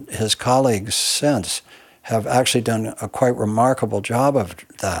Lehman and his colleagues since have actually done a quite remarkable job of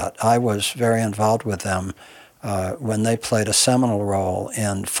that. I was very involved with them when they played a seminal role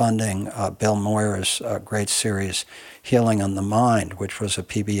in funding Bill Moyer's great series, Healing in the Mind, which was a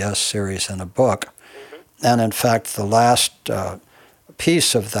PBS series and a book. And in fact, the last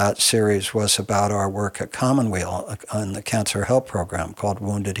piece of that series was about our work at Commonweal on the Cancer Help Program called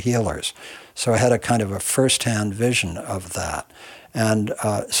Wounded Healers. So I had a kind of a first-hand vision of that. And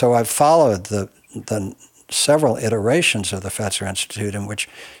so I've followed the several iterations of the Fetzer Institute in which,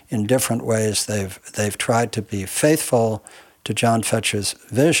 in different ways, they've tried to be faithful to John Fetzer's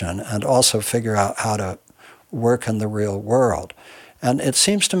vision and also figure out how to work in the real world. And it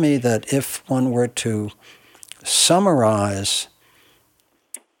seems to me that if one were to summarize,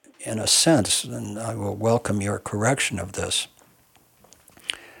 in a sense, and I will welcome your correction of this,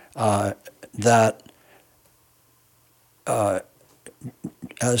 that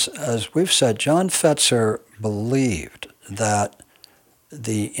as we've said, John Fetzer believed that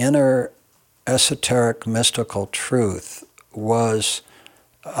the inner esoteric mystical truth was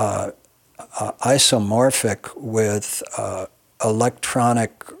isomorphic with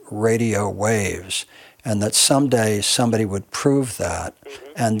electronic radio waves, and that someday somebody would prove that,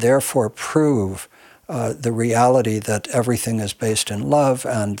 and therefore prove the reality that everything is based in love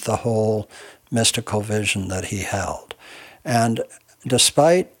and the whole mystical vision that he held. And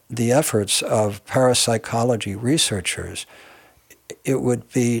despite the efforts of parapsychology researchers, it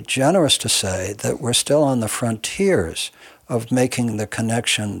would be generous to say that we're still on the frontiers of making the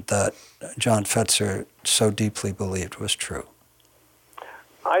connection that John Fetzer so deeply believed was true.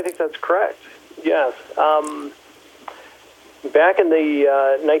 I think that's correct, yes. Back in the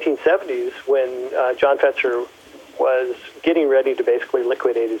 1970s, when John Fetzer was getting ready to basically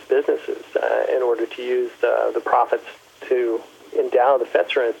liquidate his businesses in order to use the profits to endow the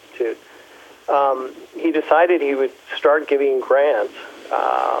Fetzer Institute, he decided he would start giving grants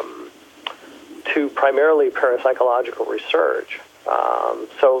to primarily parapsychological research.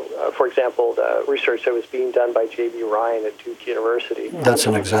 For example, the research that was being done by J.B. Ryan at Duke University. That's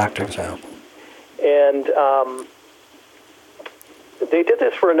an exact example. And they did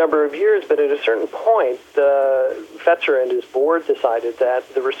this for a number of years, but at a certain point, Fetzer and his board decided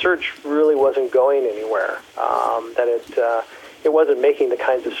that the research really wasn't going anywhere, that it wasn't making the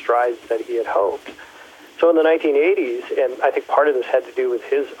kinds of strides that he had hoped. So in the 1980s, and I think part of this had to do with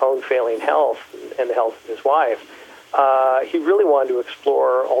his own failing health and the health of his wife, he really wanted to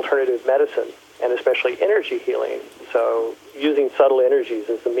explore alternative medicine, and especially energy healing, so using subtle energies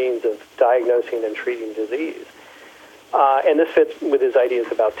as the means of diagnosing and treating disease. And this fits with his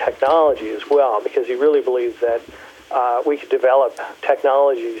ideas about technology as well, because he really believes that we could develop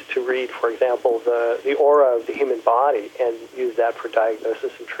technologies to read, for example, the aura of the human body and use that for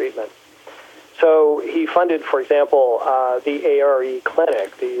diagnosis and treatment. So he funded, for example, the ARE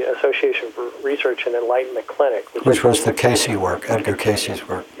Clinic, the Association for Research and Enlightenment Clinic. Which was the Casey work, Edgar Casey's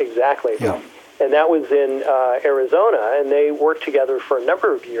work. Exactly. Yeah. And that was in Arizona, and they worked together for a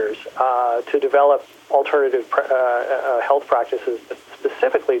number of years to develop alternative health practices, but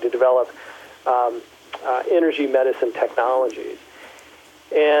specifically to develop energy medicine technologies.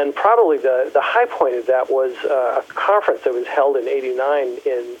 And probably the high point of that was a conference that was held in '89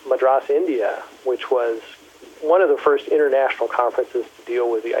 in Madras, India, which was one of the first international conferences to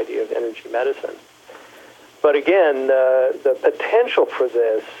deal with the idea of energy medicine. But again, the potential for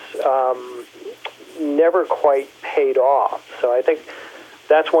this never quite paid off. So I think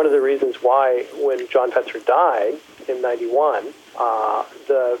that's one of the reasons why when John Fetzer died in 91,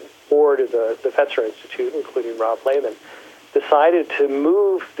 the board of the Fetzer Institute, including Rob Lehman, decided to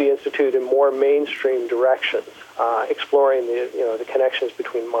move the Institute in more mainstream directions, exploring the connections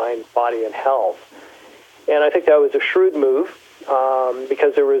between mind, body, and health. And I think that was a shrewd move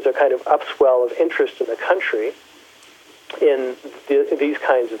because there was a kind of upswell of interest in the country in these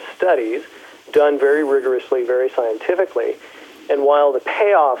kinds of studies, done very rigorously, very scientifically. And while the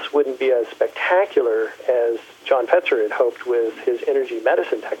payoffs wouldn't be as spectacular as John Fetzer had hoped with his energy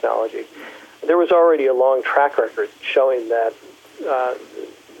medicine technology, there was already a long track record showing that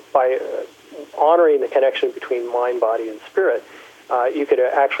by honoring the connection between mind, body, and spirit, you could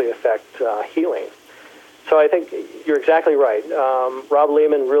actually affect healing. So I think you're exactly right. Rob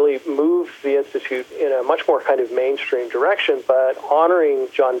Lehman really moved the Institute in a much more kind of mainstream direction, but honoring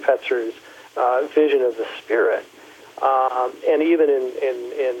John Fetzer's vision of the spirit. And even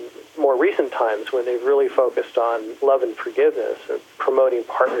in more recent times, when they've really focused on love and forgiveness and promoting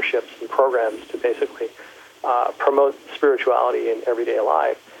partnerships and programs to basically promote spirituality in everyday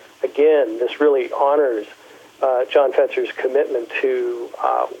life, again, this really honors John Fetzer's commitment to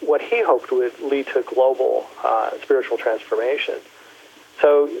what he hoped would lead to global spiritual transformation.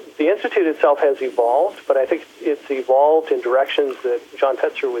 So the Institute itself has evolved, but I think it's evolved in directions that John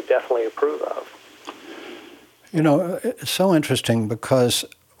Fetzer would definitely approve of. You know, it's so interesting because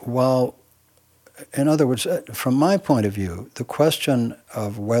while, in other words, from my point of view, the question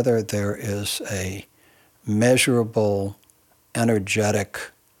of whether there is a measurable, energetic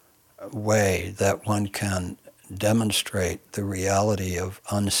way that one can demonstrate the reality of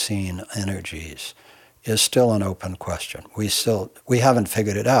unseen energies is still an open question. We haven't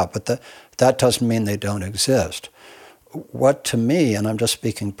figured it out, but that doesn't mean they don't exist. What to me, and I'm just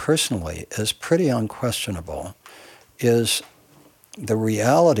speaking personally, is pretty unquestionable is the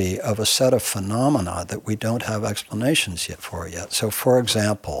reality of a set of phenomena that we don't have explanations for yet. So, for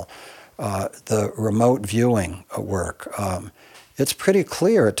example, the remote viewing work, it's pretty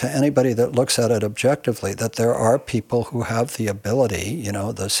clear to anybody that looks at it objectively that there are people who have the ability,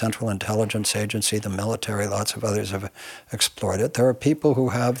 the Central Intelligence Agency, the military, lots of others have explored it. There are people who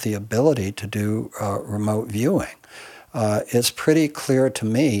have the ability to do remote viewing. It's pretty clear to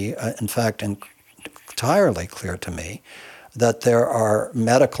me, in fact, entirely clear to me, that there are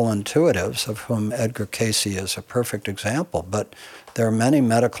medical intuitives, of whom Edgar Cayce is a perfect example, but there are many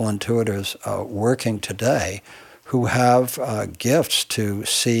medical intuitives working today who have gifts to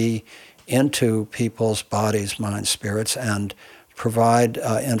see into people's bodies, minds, spirits, and provide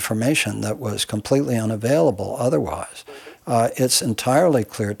information that was completely unavailable otherwise. It's entirely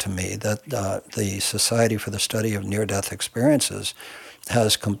clear to me that the Society for the Study of Near-Death Experiences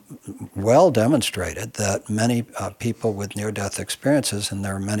has well demonstrated that many people with near-death experiences, and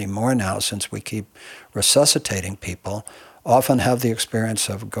there are many more now since we keep resuscitating people, often have the experience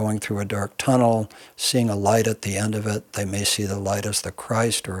of going through a dark tunnel, seeing a light at the end of it. They may see the light as the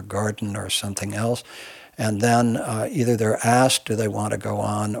Christ or a garden or something else. And then either they're asked, do they want to go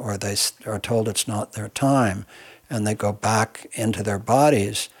on, or they are told it's not their time, and they go back into their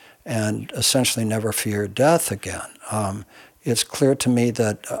bodies and essentially never fear death again. It's clear to me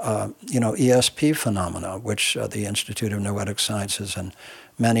that, ESP phenomena, which the Institute of Noetic Sciences and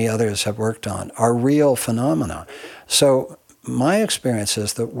many others have worked on, are real phenomena. So my experience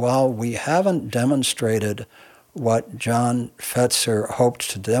is that while we haven't demonstrated what John Fetzer hoped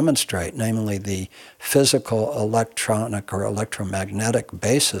to demonstrate, namely the physical, electronic, or electromagnetic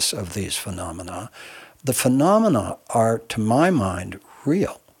basis of these phenomena, the phenomena are, to my mind,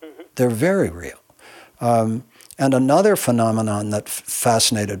 real. They're very real. And another phenomenon that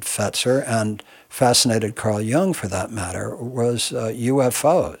fascinated Fetzer and fascinated Carl Jung, for that matter, was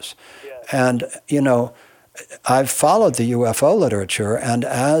UFOs. Yes. And, I've followed the UFO literature, and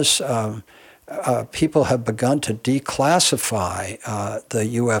as people have begun to declassify the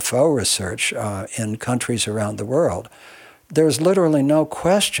UFO research in countries around the world, there's literally no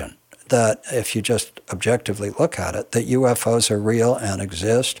question that, if you just objectively look at it, that UFOs are real and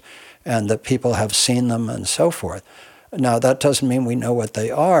exist, and that people have seen them and so forth. Now, that doesn't mean we know what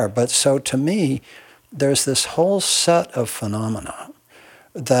they are, but so to me, there's this whole set of phenomena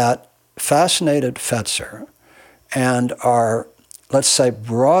that fascinated Fetzer and are, let's say,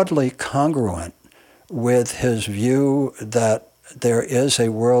 broadly congruent with his view that there is a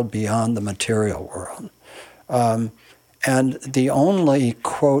world beyond the material world. And the only,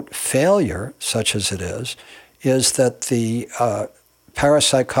 quote, failure, such as it is that the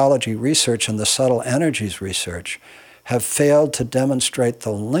parapsychology research and the subtle energies research have failed to demonstrate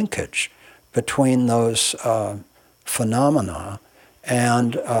the linkage between those phenomena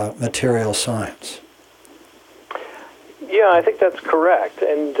and material science. Yeah, I think that's correct,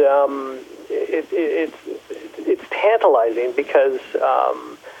 and it's tantalizing because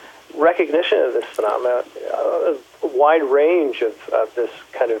recognition of this phenomena, a wide range of this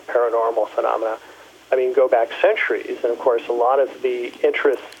kind of paranormal phenomena, I mean, go back centuries, and of course a lot of the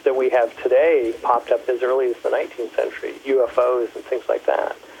interests that we have today popped up as early as the 19th century, UFOs and things like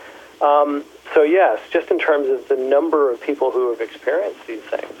that. So yes, just in terms of the number of people who have experienced these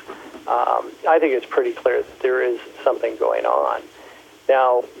things, I think it's pretty clear that there is something going on.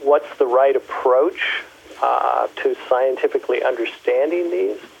 Now, what's the right approach to scientifically understanding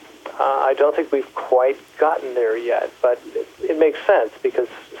these? I don't think we've quite gotten there yet, but it makes sense because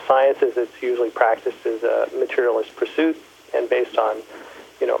science, as it's usually practiced, is a materialist pursuit and based on,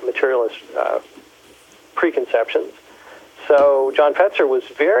 materialist preconceptions. So John Fetzer was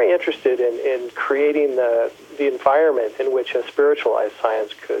very interested in creating the environment in which a spiritualized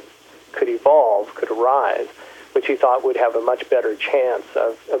science could evolve, could arise, which he thought would have a much better chance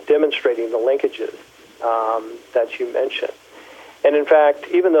of demonstrating the linkages that you mentioned. And in fact,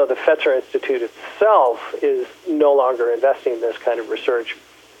 even though the Fetzer Institute itself is no longer investing in this kind of research,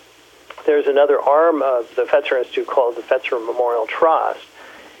 there's another arm of the Fetzer Institute called the Fetzer Memorial Trust.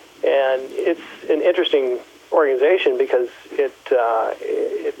 And it's an interesting organization because it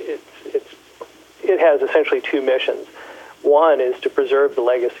has essentially two missions. One is to preserve the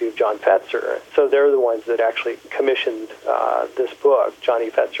legacy of John Fetzer. So they're the ones that actually commissioned this book, Johnny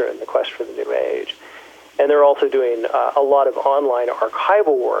Fetzer and the Quest for the New Age. And they're also doing a lot of online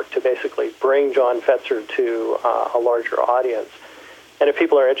archival work to basically bring John Fetzer to a larger audience. And if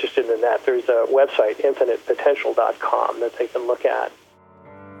people are interested in that, there's a website, infinitepotential.com, that they can look at.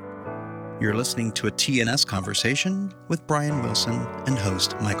 You're listening to a TNS Conversation with Brian Wilson and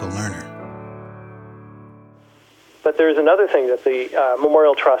host Michael Lerner. But there's another thing that the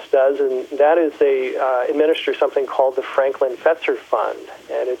Memorial Trust does, and that is they administer something called the Franklin Fetzer Fund,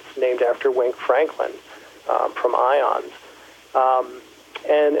 and it's named after Wink Franklin from IONS.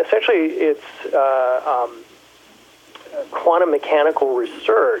 And essentially it's quantum mechanical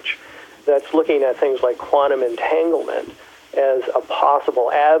research that's looking at things like quantum entanglement as a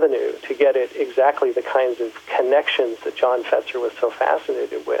possible avenue to get at exactly the kinds of connections that John Fetzer was so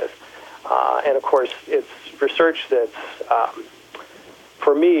fascinated with. And of course, it's research that's,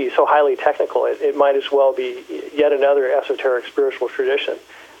 for me, so highly technical, it might as well be yet another esoteric spiritual tradition,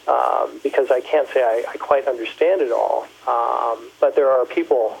 because I can't say I quite understand it all. But there are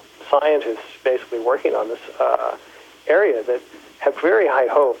people, scientists, basically working on this area that have very high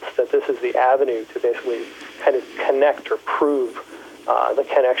hopes that this is the avenue to basically kind of connect or prove the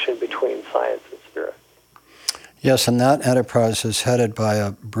connection between science and spirit. Yes, and that enterprise is headed by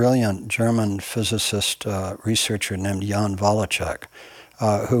a brilliant German physicist researcher named Jan Wallacek,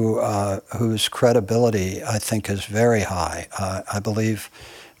 whose credibility, I think, is very high. I believe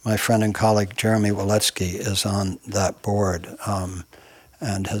my friend and colleague Jeremy Waletsky is on that board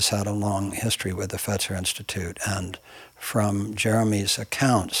and has had a long history with the Fetzer Institute. And from Jeremy's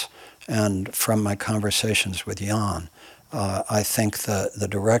accounts and from my conversations with Jan, I think the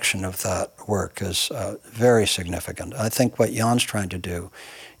direction of that work is very significant. I think what Jan's trying to do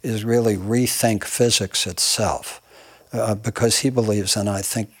is really rethink physics itself, because he believes, and I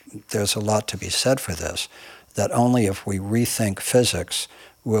think there's a lot to be said for this, that only if we rethink physics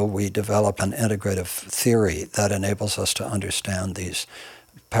will we develop an integrative theory that enables us to understand these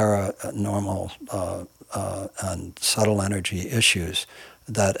paranormal and subtle energy issues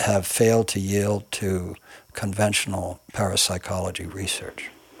that have failed to yield to conventional parapsychology research.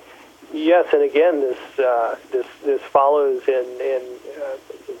 Yes, and again, this follows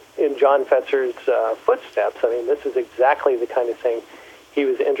in John Fetzer's footsteps. I mean, this is exactly the kind of thing he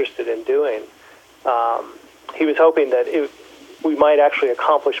was interested in doing. He was hoping that we might actually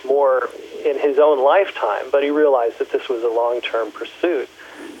accomplish more in his own lifetime, but he realized that this was a long-term pursuit,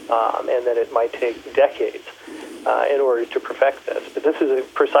 and that it might take decades in order to perfect this. But this is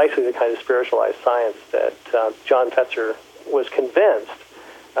precisely the kind of spiritualized science that John Fetzer was convinced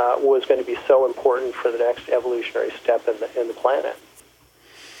was going to be so important for the next evolutionary step in the planet.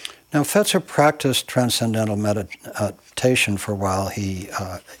 Now, Fetzer practiced transcendental meditation for a while. He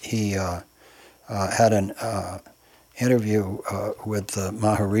had an interview with the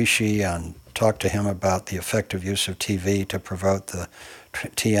Maharishi and talked to him about the effective use of TV to promote the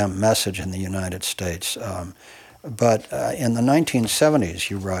TM message in the United States. But in the 1970s,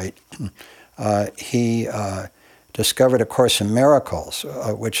 you write, he discovered A Course in Miracles,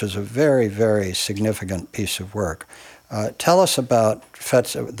 which is a very, very significant piece of work. Tell us about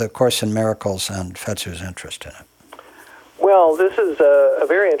the Course in Miracles and Fetzer's interest in it. Well, this is a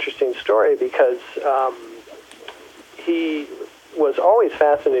very interesting story because he was always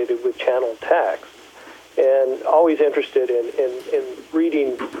fascinated with channeled texts and always interested in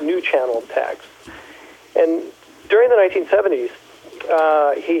reading new channeled texts. And during the 1970s,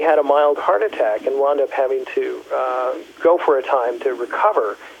 he had a mild heart attack and wound up having to go for a time to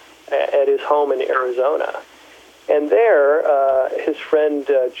recover at his home in Arizona. And there, his friend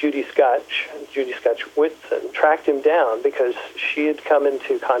Judy Scutch Whitson, tracked him down because she had come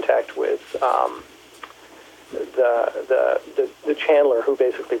into contact with the channeler who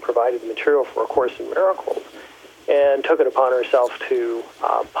basically provided material for A Course in Miracles, and took it upon herself to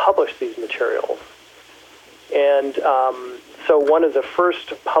publish these materials. And so one of the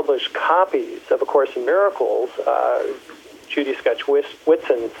first published copies of A Course in Miracles, Judy Scutch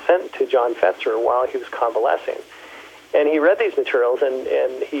Whitson sent to John Fetzer while he was convalescing. And he read these materials, and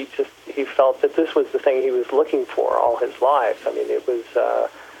he felt that this was the thing he was looking for all his life. I mean, it was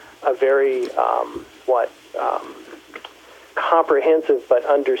a very comprehensive but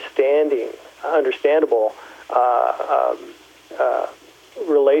understandable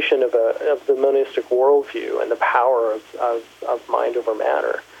relation of the monistic worldview and the power of mind over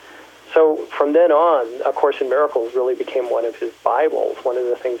matter. So from then on, A Course in Miracles really became one of his Bibles, one of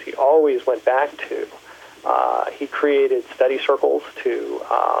the things he always went back to. He created study circles to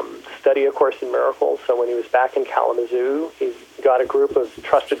study A Course in Miracles. So when he was back in Kalamazoo, he got a group of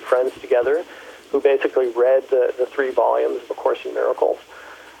trusted friends together who basically read the 3 volumes of A Course in Miracles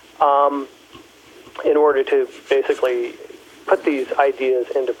in order to basically put these ideas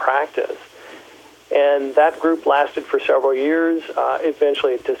into practice. And that group lasted for several years.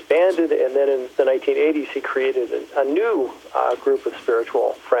 Eventually it disbanded, and then in the 1980s he created a new group of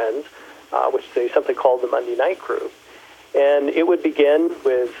spiritual friends, which they simply called the Monday Night Group. And it would begin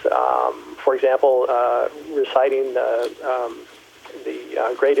with, for example, reciting the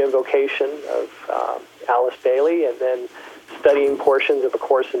Great Invocation of Alice Bailey, and then studying portions of A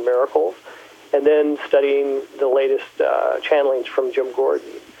Course in Miracles, and then studying the latest channelings from Jim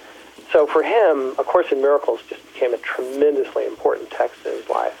Gordon. So for him, A Course in Miracles just became a tremendously important text in his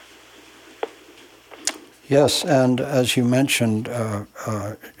life. Yes, and as you mentioned,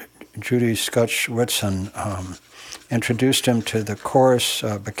 Judy Scutch Whitson introduced him to the Course,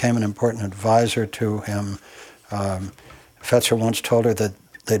 became an important advisor to him. Fetzer once told her that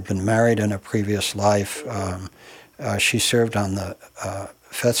they'd been married in a previous life. She served on the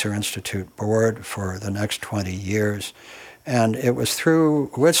Fetzer Institute board for the next 20 years. And it was through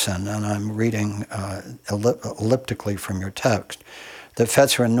Whitson, and I'm reading elliptically from your text, that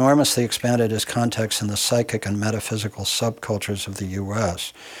Fetzer enormously expanded his contacts in the psychic and metaphysical subcultures of the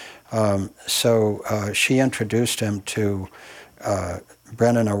U.S. So she introduced him to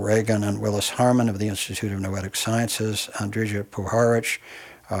Brendan O'Regan and Willis Harmon of the Institute of Noetic Sciences, Andrija Puharich,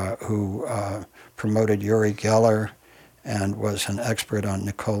 who promoted Uri Geller and was an expert on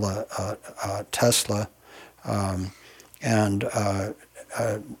Nikola Tesla. And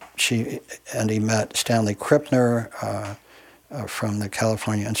he met Stanley Krippner from the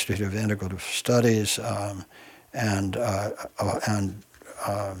California Institute of Integrative Studies, and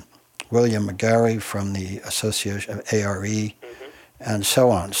William McGarry from the Association of ARE, and so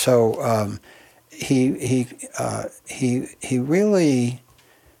on. So he really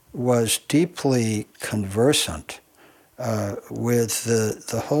was deeply conversant with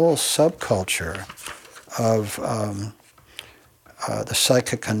the whole subculture of the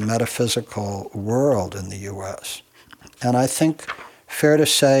psychic and metaphysical world in the U.S. And I think, fair to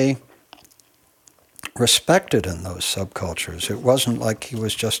say, respected in those subcultures. It wasn't like he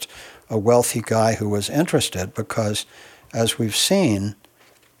was just a wealthy guy who was interested, because, as we've seen,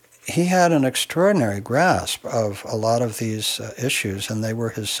 he had an extraordinary grasp of a lot of these issues, and they were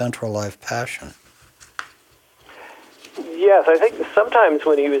his central life passion. Yes, I think sometimes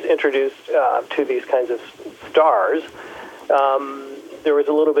when he was introduced to these kinds of stars, there was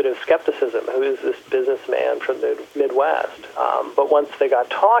a little bit of skepticism. Who is this businessman from the Midwest? But once they got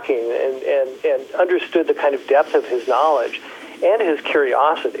talking and understood the kind of depth of his knowledge and his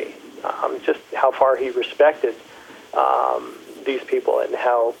curiosity, just how far he respected these people and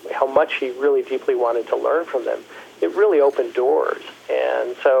how much he really deeply wanted to learn from them, it really opened doors.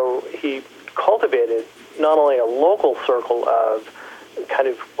 And so he cultivated not only a local circle of kind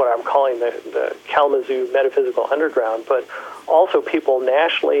of what I'm calling the Kalamazoo metaphysical underground, but also people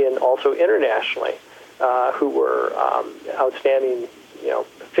nationally and also internationally who were outstanding,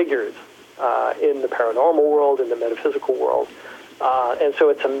 figures in the paranormal world, in the metaphysical world, And so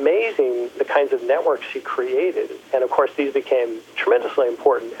it's amazing the kinds of networks he created. And, of course, these became tremendously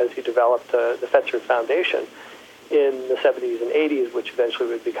important as he developed the Fetzer Foundation in the 70s and 80s, which eventually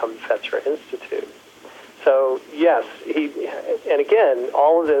would become the Fetzer Institute. So, yes, and again,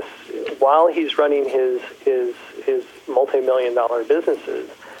 all of this, while he's running his multi-million-dollar businesses,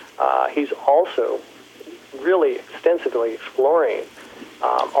 he's also really extensively exploring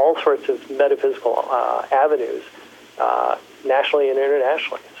all sorts of metaphysical avenues, nationally and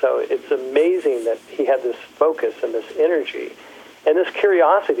internationally. So it's amazing that he had this focus and this energy and this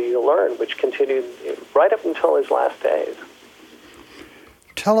curiosity to learn, which continued right up until his last days.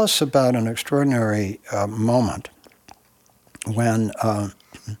 Tell us about an extraordinary moment when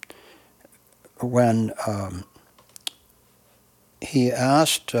he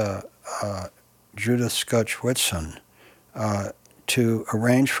asked Judith Skutch Whitson to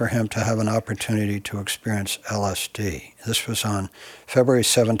arrange for him to have an opportunity to experience LSD. This was on February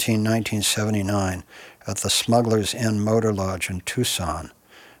 17, 1979, at the Smuggler's Inn Motor Lodge in Tucson.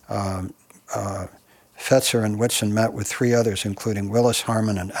 Fetzer and Whitson met with three others, including Willis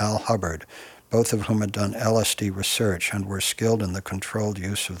Harman and Al Hubbard, both of whom had done LSD research and were skilled in the controlled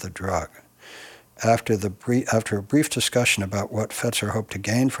use of the drug. After a brief discussion about what Fetzer hoped to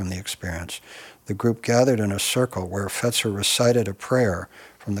gain from the experience, the group gathered in a circle where Fetzer recited a prayer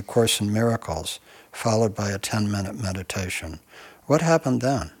from the Course in Miracles, followed by a 10-minute meditation. What happened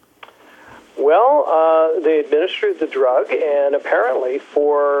then? Well, they administered the drug, and apparently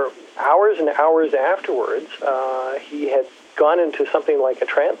for hours and hours afterwards, he had gone into something like a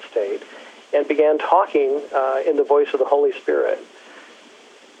trance state and began talking in the voice of the Holy Spirit.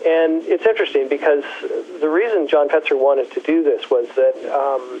 And it's interesting because the reason John Fetzer wanted to do this was that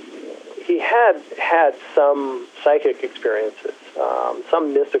he had some psychic experiences,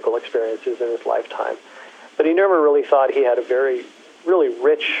 some mystical experiences in his lifetime, but he never really thought he had a really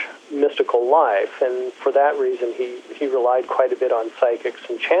rich mystical life, and for that reason he relied quite a bit on psychics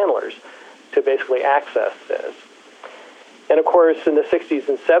and channelers to basically access this. And of course, in the 60s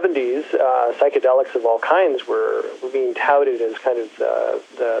and 70s, psychedelics of all kinds were being touted as kind of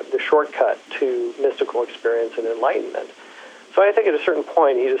the shortcut to mystical experience and enlightenment. So I think at a certain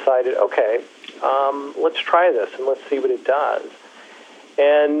point he decided, okay, let's try this and let's see what it does.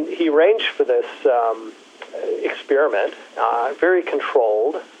 And he arranged for this experiment, very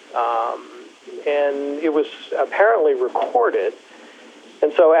controlled, and it was apparently recorded.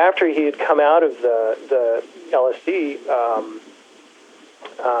 And so after he had come out of the LSD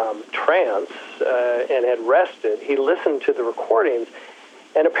trance and had rested, he listened to the recordings,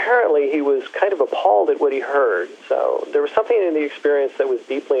 and apparently he was kind of appalled at what he heard. So there was something in the experience that was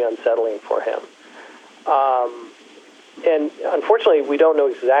deeply unsettling for him. And unfortunately, we don't know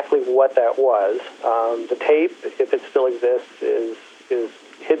exactly what that was. The tape, if it still exists, is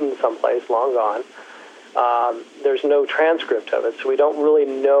hidden someplace, long gone. There's no transcript of it, so we don't really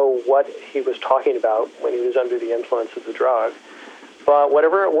know what he was talking about when he was under the influence of the drug. But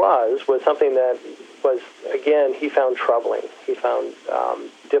whatever it was something that was, again, he found troubling. He found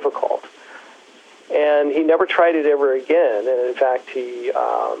difficult. And he never tried it ever again. And in fact, he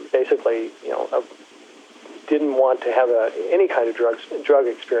basically, didn't want to have any kind of drug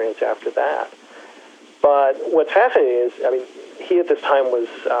experience after that. But what's fascinating is, he at this time was,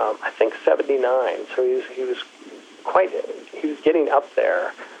 I think, 79. So he was getting up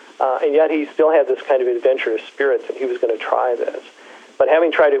there, and yet he still had this kind of adventurous spirit that he was going to try this. But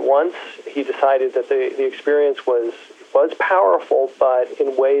having tried it once, he decided that the experience was powerful, but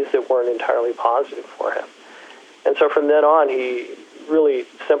in ways that weren't entirely positive for him. And so from then on, he really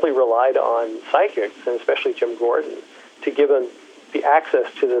simply relied on psychics, and especially Jim Gordon, to give him the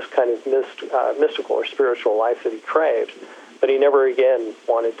access to this kind of mystical or spiritual life that he craved. But he never again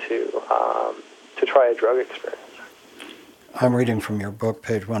wanted to try a drug experience. I'm reading from your book,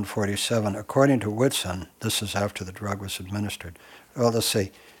 page 147. According to Whitson, this is after the drug was administered. Well, let's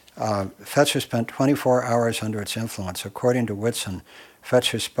see. Fetzer spent 24 hours under its influence. According to Whitson,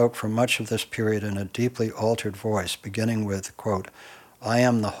 Fetzer spoke for much of this period in a deeply altered voice, beginning with, quote, "I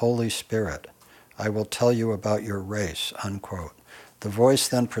am the Holy Spirit. I will tell you about your race," unquote. The voice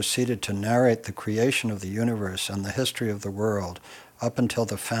then proceeded to narrate the creation of the universe and the history of the world up until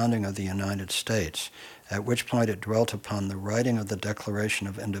the founding of the United States, at which point it dwelt upon the writing of the Declaration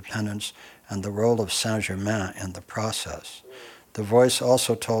of Independence and the role of Saint-Germain in the process. The voice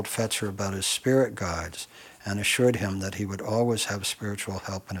also told Fetzer about his spirit guides and assured him that he would always have spiritual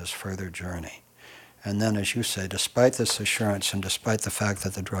help in his further journey. And then, as you say, despite this assurance and despite the fact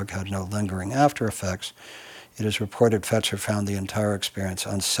that the drug had no lingering after effects, it is reported Fetzer found the entire experience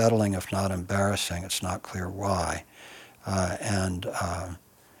unsettling, if not embarrassing. It's not clear why. and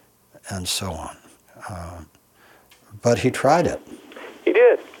so on. But he tried it. He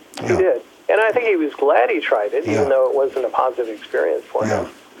did. Yeah. He did. And I think he was glad he tried it, Yeah. even though it wasn't a positive experience for Yeah,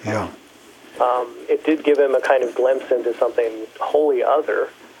 him. yeah, It did give him a kind of glimpse into something wholly other,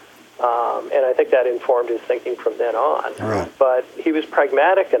 and I think that informed his thinking from then on. Right. But he was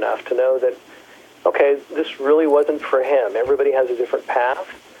pragmatic enough to know that, okay, this really wasn't for him. Everybody has a different path,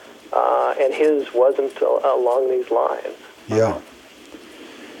 and his wasn't along these lines. yeah.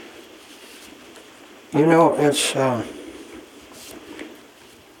 You know, it's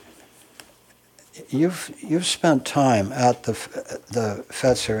you've spent time at the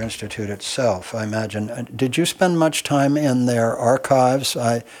Fetzer Institute itself, I imagine. Did you spend much time in their archives?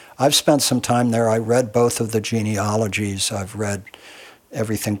 I've spent some time there. I read both of the genealogies. I've read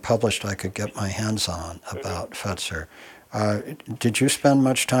everything published I could get my hands on about Fetzer. Did you spend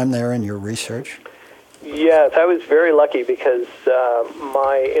much time there in your research? Yes, I was very lucky because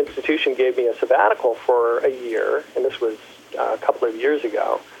my institution gave me a sabbatical for a year, and this was a couple of years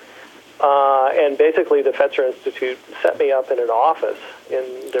ago. And basically, the Fetzer Institute set me up in an office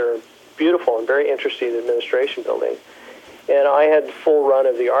in their beautiful and very interesting administration building. And I had full run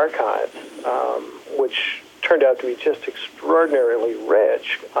of the archives, which turned out to be just extraordinarily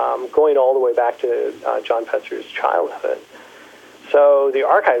rich, going all the way back to John Fetzer's childhood. So the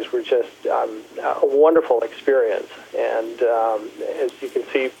archives were just a wonderful experience. And as you can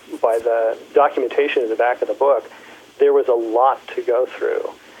see by the documentation in the back of the book, there was a lot to go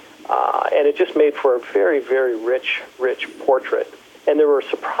through. And it just made for a very, very rich portrait. And there were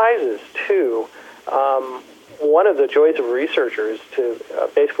surprises, too. One of the joys of a researcher is to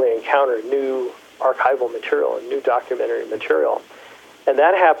basically encounter new archival material and new documentary material. And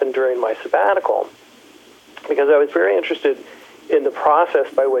that happened during my sabbatical because I was very interested in the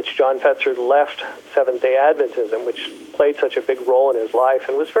process by which John Fetzer left Seventh-day Adventism, which played such a big role in his life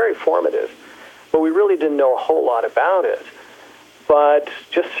and was very formative. But we really didn't know a whole lot about it. But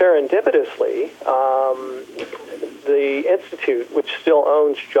just serendipitously, the Institute, which still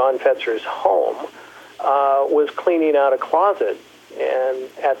owns John Fetzer's home, was cleaning out a closet and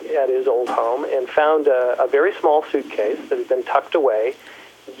at his old home and found a very small suitcase that had been tucked away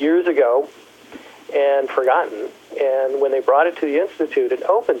years ago and forgotten. And when they brought it to the Institute and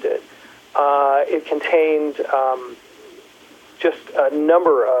opened it, it contained just a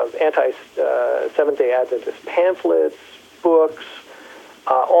number of anti-Seventh-day Adventist pamphlets, books,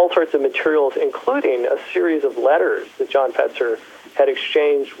 all sorts of materials, including a series of letters that John Fetzer had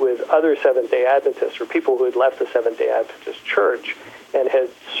exchanged with other Seventh-day Adventists or people who had left the Seventh-day Adventist Church and had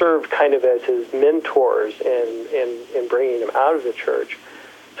served kind of as his mentors in bringing him out of the church.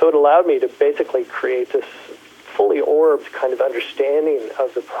 So it allowed me to basically create this fully orbed kind of understanding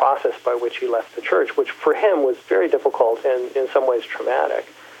of the process by which he left the church, which for him was very difficult and in some ways traumatic.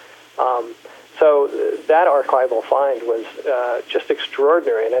 So that archival find was just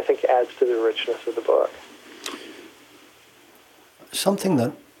extraordinary, and I think adds to the richness of the book. Something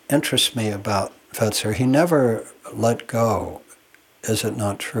that interests me about Fetzer, he never let go, is it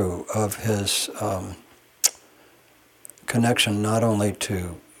not true, of his connection not only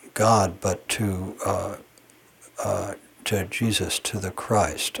to God, but to Jesus, to the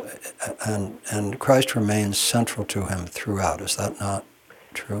Christ. And Christ remains central to him throughout. Is that not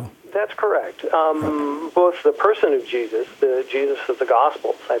true? That's correct. Both the person of Jesus, the Jesus of the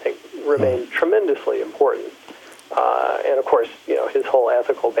Gospels, I think, remain tremendously important. And of course, you know, his whole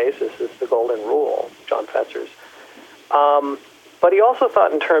ethical basis is the Golden Rule, John Fetzer's. But he also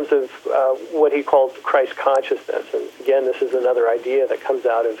thought in terms of what he called Christ consciousness. And again, this is another idea that comes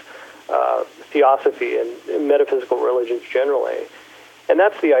out of theosophy and metaphysical religions generally. And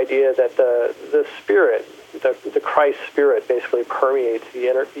that's the idea that the Spirit, the Christ Spirit, basically permeates the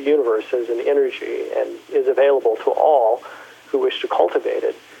universe as an energy and is available to all who wish to cultivate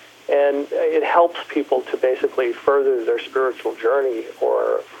it. And it helps people to basically further their spiritual journey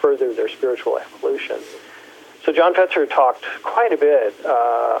or further their spiritual evolution. So John Fetzer talked quite a bit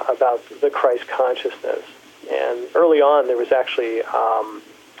about the Christ consciousness. And early on, there was actually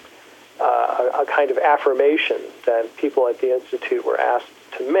a kind of affirmation that people at the Institute were asked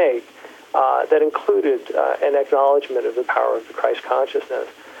to make that included an acknowledgement of the power of the Christ consciousness.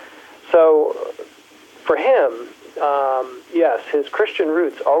 So for him, yes, his Christian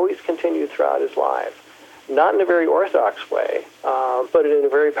roots always continued throughout his life, not in a very orthodox way, but in a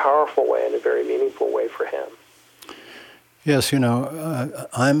very powerful way and a very meaningful way for him. Yes, you know,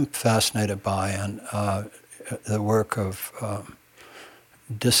 I'm fascinated by the work of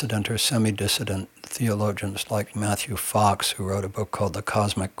dissident or semi-dissident theologians like Matthew Fox, who wrote a book called The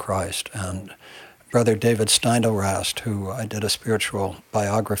Cosmic Christ, and Brother David Steindl-Rast, who I did a spiritual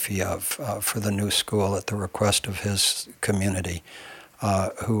biography of for the New School at the request of his community,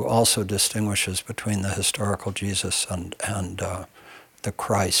 who also distinguishes between the historical Jesus and the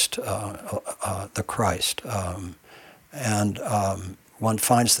Christ. One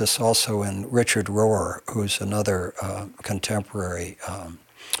finds this also in Richard Rohr, who's another contemporary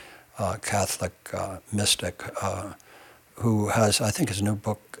Catholic mystic, who has, I think his new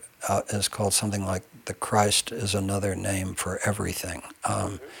book is called something like "The Christ is Another Name for Everything."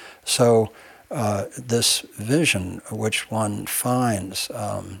 So this vision, which one finds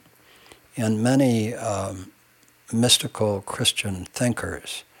in many mystical Christian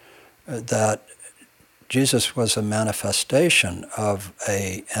thinkers, that Jesus was a manifestation of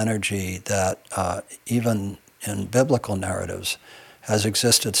a energy that even in biblical narratives has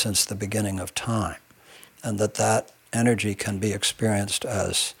existed since the beginning of time, and that energy can be experienced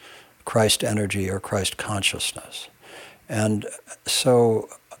as Christ energy or Christ consciousness. And so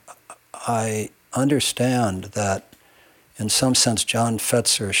I understand that in some sense John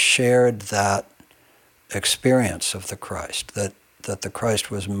Fetzer shared that experience of the Christ, that the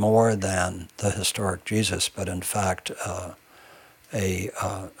Christ was more than the historic Jesus, but in fact a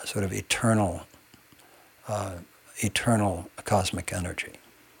sort of eternal cosmic energy.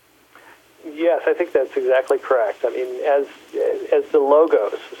 Yes, I think that's exactly correct. I mean, as the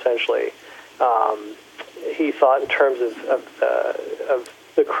Logos, essentially, he thought in terms of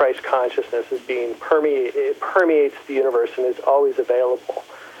the Christ consciousness as being it permeates the universe and is always available.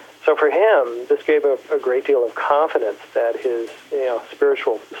 So for him, this gave him a great deal of confidence that his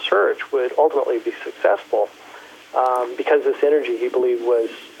spiritual search would ultimately be successful, because this energy, he believed,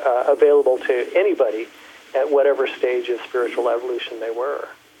 was available to anybody at whatever stage of spiritual evolution they were.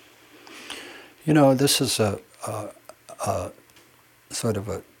 This is a sort of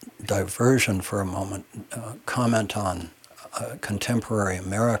a diversion for a moment, comment on contemporary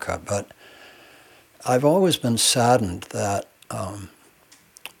America, but I've always been saddened that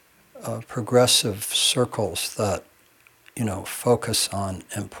progressive circles that focus on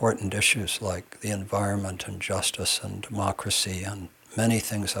important issues like the environment and justice and democracy and many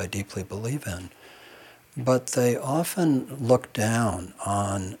things I deeply believe in, but they often look down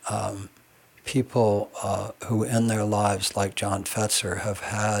on people who in their lives, like John Fetzer, have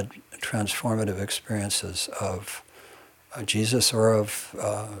had transformative experiences of Jesus or of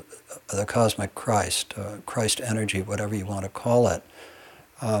the cosmic Christ, Christ energy, whatever you want to call it,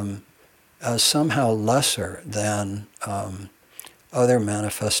 as somehow lesser than other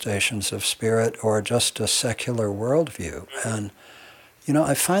manifestations of spirit or just a secular worldview. And,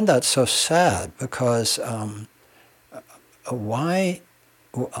 I find that so sad because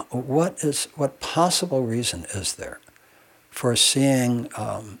what possible reason is there for seeing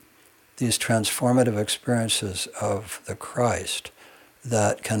these transformative experiences of the Christ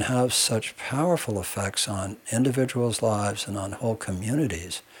that can have such powerful effects on individuals' lives and on whole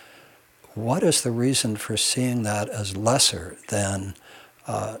communities? What is the reason for seeing that as lesser than,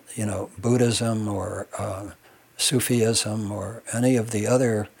 Buddhism or Sufism or any of the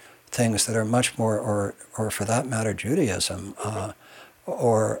other things that are much more, or for that matter, Judaism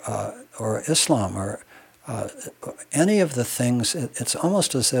or Islam or any of the things? It's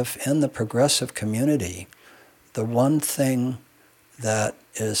almost as if in the progressive community, the one thing that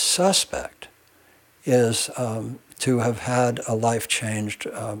is suspect is to have had a life changed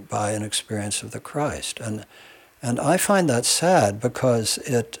by an experience of the Christ. And I find that sad because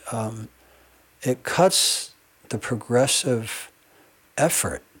it cuts the progressive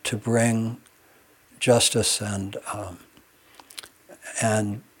effort to bring justice and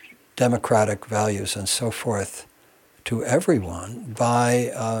democratic values and so forth to everyone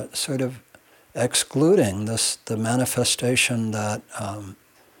by sort of excluding the manifestation that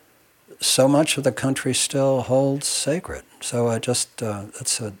so much of the country still holds sacred. So I just,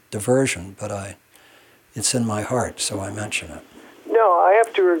 it's a diversion, but it's in my heart, so I mention it. No, I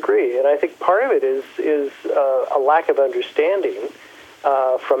have to agree, and I think part of it is a lack of understanding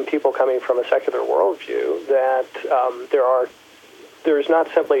from people coming from a secular worldview that there's not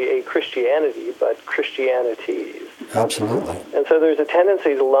simply a Christianity, but Christianities. Absolutely. And so there's a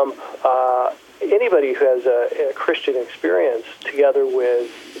tendency to lump anybody who has a Christian experience together with,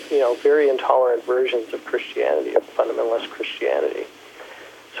 very intolerant versions of Christianity, of fundamentalist Christianity.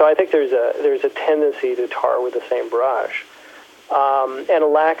 So I think there's a tendency to tar with the same brush, and a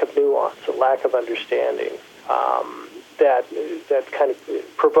lack of nuance, a lack of understanding that kind of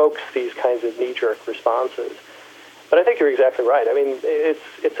provokes these kinds of knee-jerk responses. But I think you're exactly right. I mean,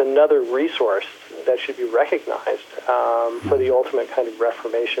 it's another resource that should be recognized for the ultimate kind of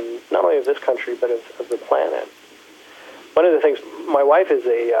reformation, not only of this country, but of the planet. One of the things, my wife is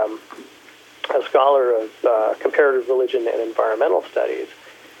a scholar of comparative religion and environmental studies,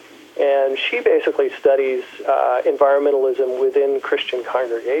 and she basically studies environmentalism within Christian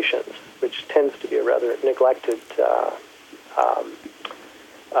congregations, which tends to be a rather neglected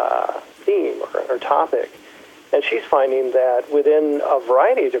theme or topic. And she's finding that within a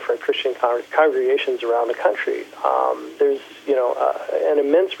variety of different Christian congregations around the country, there's an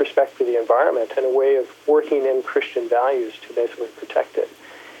immense respect for the environment and a way of working in Christian values to basically protect it.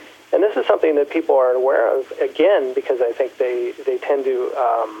 And this is something that people aren't aware of, again, because I think they tend to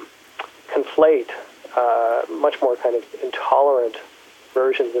conflate much more kind of intolerant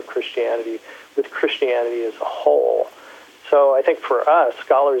versions of Christianity with Christianity as a whole. So I think for us,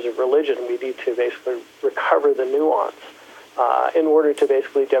 scholars of religion, we need to basically recover the nuance in order to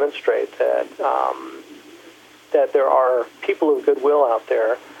basically demonstrate that that there are people of goodwill out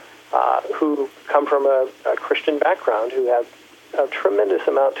there who come from a Christian background who have a tremendous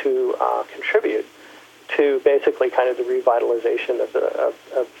amount to contribute to basically kind of the revitalization of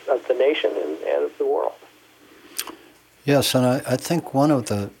the nation and of the world. Yes, and I think one of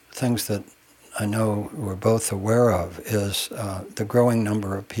the things that I know we're both aware of is the growing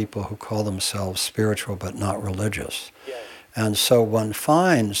number of people who call themselves spiritual but not religious. Yes. And so one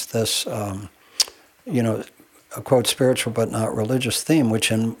finds this, a quote, spiritual but not religious theme,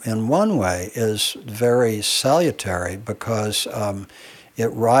 which in one way is very salutary because it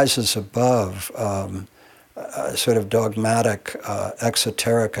rises above sort of dogmatic,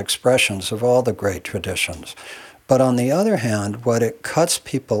 exoteric expressions of all the great traditions. But on the other hand, what it cuts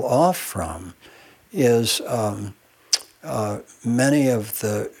people off from is many of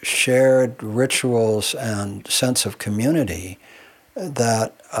the shared rituals and sense of community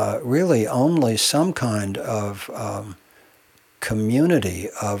that really only some kind of community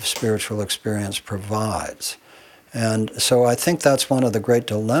of spiritual experience provides. And so I think that's one of the great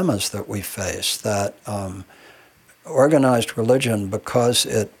dilemmas that we face, that organized religion, because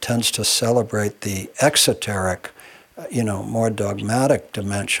it tends to celebrate the exoteric, more dogmatic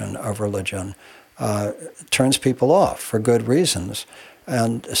dimension of religion, turns people off for good reasons.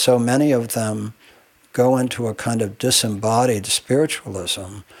 And so many of them go into a kind of disembodied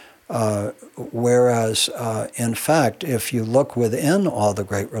spiritualism, whereas, in fact, if you look within all the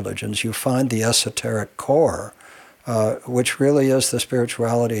great religions, you find the esoteric core, which really is the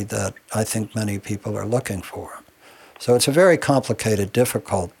spirituality that I think many people are looking for. So it's a very complicated,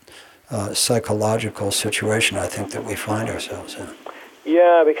 difficult psychological situation, I think, that we find ourselves in.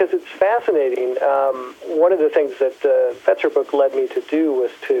 Yeah, because it's fascinating. One of the things that the Fetzer book led me to do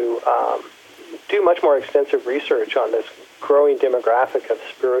was to do much more extensive research on this growing demographic of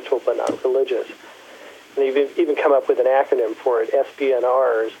spiritual but not religious. And they've even come up with an acronym for it,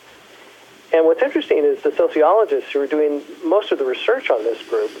 SBNRs. And what's interesting is the sociologists who are doing most of the research on this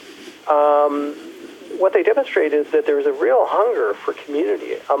group, what they demonstrate is that there's a real hunger for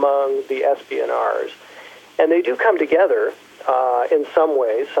community among the SBNRs. And they do come together in some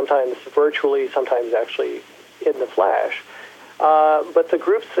ways, sometimes virtually, sometimes actually in the flesh. But the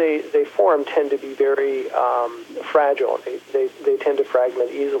groups they form tend to be very fragile. They tend to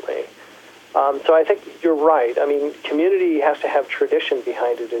fragment easily. So I think you're right. I mean, community has to have tradition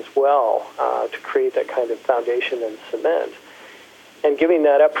behind it as well to create that kind of foundation and cement. And giving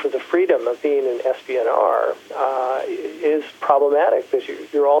that up for the freedom of being an SBNR is problematic, because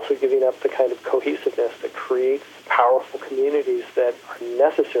you're also giving up the kind of cohesiveness that creates powerful communities that are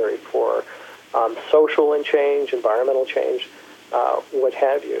necessary for social and change, environmental change, what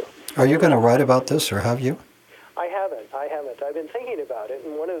have you. Are you going to write about this, or have you? I haven't. I've been thinking about it,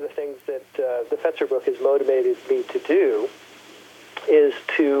 and one of the things that the Fetzer book has motivated me to do is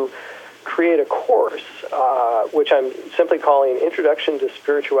to create a course, which I'm simply calling Introduction to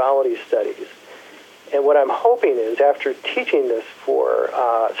Spirituality Studies. And what I'm hoping is, after teaching this for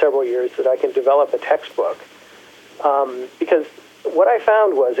several years, that I can develop a textbook. Because what I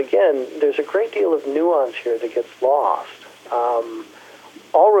found was, again, there's a great deal of nuance here that gets lost.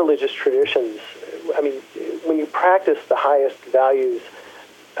 All religious traditions, I mean, when you practice the highest values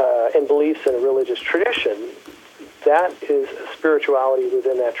and beliefs in a religious tradition, that is spirituality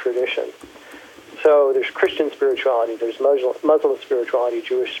within that tradition. So there's Christian spirituality, there's Muslim spirituality,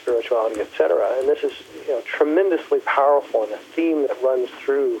 Jewish spirituality, etc. And this is tremendously powerful, and a theme that runs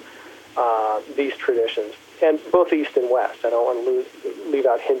through these traditions, and both East and West. I don't want to leave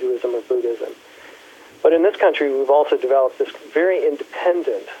out Hinduism or Buddhism. But in this country, we've also developed this very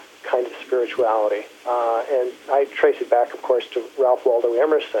independent kind of spirituality. And I trace it back, of course, to Ralph Waldo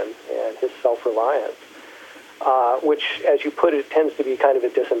Emerson and his self-reliance, which, as you put it, tends to be kind of a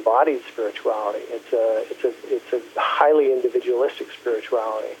disembodied spirituality. It's a highly individualistic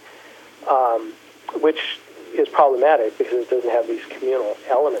spirituality, which is problematic because it doesn't have these communal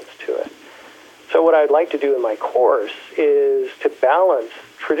elements to it. So what I'd like to do in my course is to balance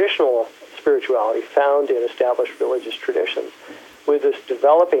traditional spirituality found in established religious traditions with this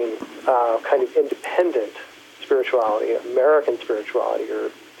developing kind of independent spirituality, American spirituality,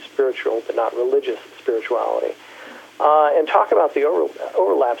 or spiritual but not religious spirituality, and talk about the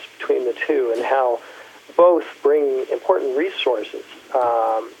overlaps between the two and how both bring important resources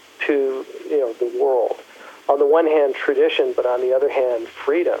to the world. On the one hand, tradition, but on the other hand,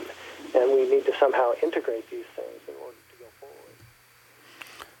 freedom. And we need to somehow integrate these things in order to go forward.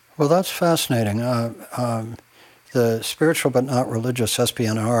 Well, that's fascinating. The spiritual but not religious,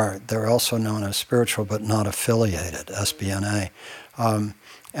 SBNR, they're also known as spiritual but not affiliated, SBNA.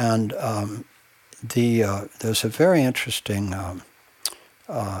 There's a very interesting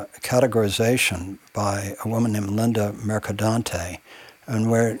categorization by a woman named Linda Mercadante, and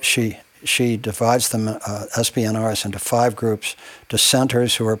where she divides them, SBNRs, into 5 groups: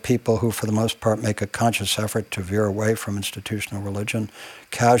 dissenters, who are people who for the most part make a conscious effort to veer away from institutional religion;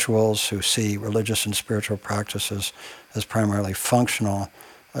 casuals, who see religious and spiritual practices as primarily functional;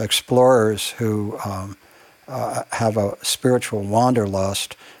 explorers, who have a spiritual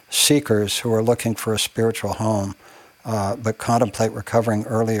wanderlust; seekers, who are looking for a spiritual home but contemplate recovering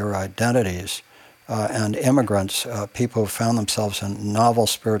earlier identities; and immigrants, people who found themselves in a novel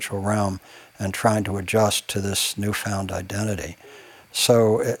spiritual realm and trying to adjust to this newfound identity.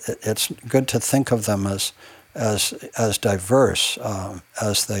 So it's good to think of them as diverse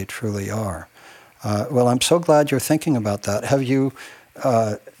as they truly are. Well, I'm so glad you're thinking about that. Have you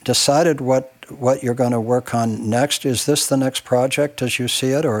decided what you're going to work on next? Is this the next project as you see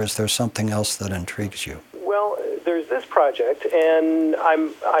it, or is there something else that intrigues you? Well, there's this project, and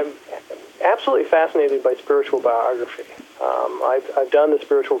I'm absolutely fascinated by spiritual biography. I've done the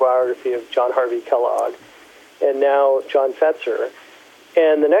spiritual biography of John Harvey Kellogg and now John Fetzer.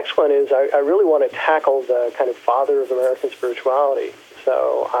 And the next one is I really want to tackle the kind of father of American spirituality.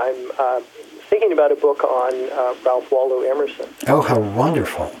 So I'm thinking about a book on Ralph Waldo Emerson. Oh, how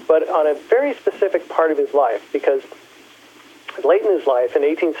wonderful. But on a very specific part of his life, because late in his life, in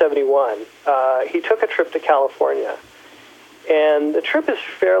 1871, he took a trip to California. And the trip is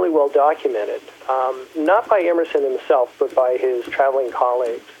fairly well documented, not by Emerson himself, but by his traveling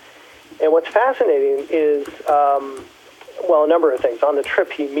colleagues. And what's fascinating is, a number of things. On the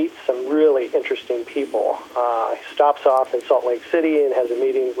trip, he meets some really interesting people. He stops off in Salt Lake City and has a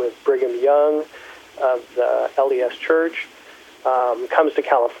meeting with Brigham Young of the LDS Church, comes to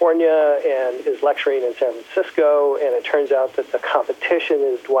California and is lecturing in San Francisco, and it turns out that the competition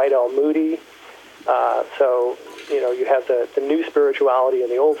is Dwight L. Moody. So you have the new spirituality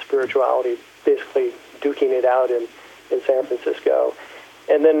and the old spirituality basically duking it out in San Francisco.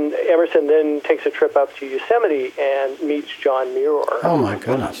 And then Emerson then takes a trip up to Yosemite and meets John Muir. Oh, my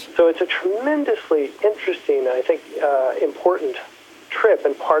goodness. So it's a tremendously interesting and I think important trip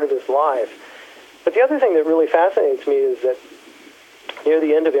and part of his life. But the other thing that really fascinates me is that near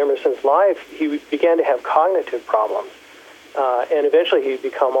the end of Emerson's life, he began to have cognitive problems. And eventually he'd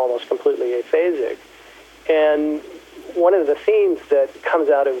become almost completely aphasic. And one of the themes that comes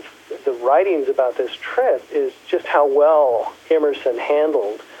out of the writings about this trip is just how well Emerson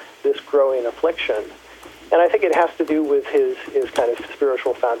handled this growing affliction. And I think it has to do with his kind of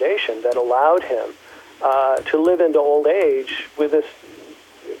spiritual foundation that allowed him to live into old age with this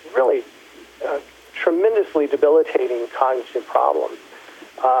really tremendously debilitating cognitive problem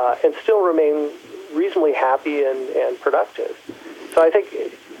and still remain reasonably happy and productive. So I think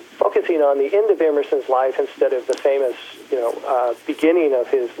focusing on the end of Emerson's life instead of the famous, beginning of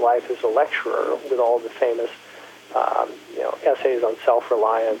his life as a lecturer with all the famous, essays on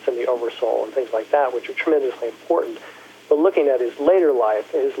self-reliance and the oversoul and things like that, which are tremendously important. But looking at his later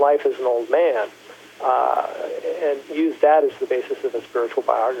life, his life as an old man, and use that as the basis of a spiritual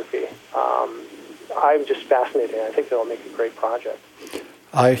biography, I'm just fascinated. I think that'll make a great project.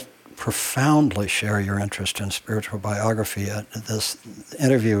 I profoundly share your interest in spiritual biography. At this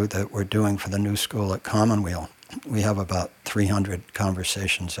interview that we're doing for the New School at Commonweal, we have about 300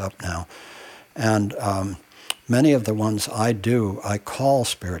 conversations up now. And many of the ones I do, I call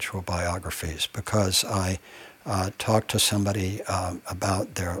spiritual biographies because I talk to somebody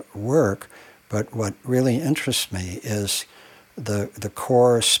about their work. But what really interests me is the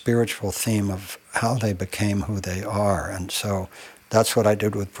core spiritual theme of how they became who they are. And so That's what I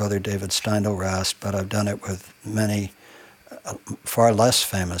did with Brother David Steindl-Rast, but I've done it with many far less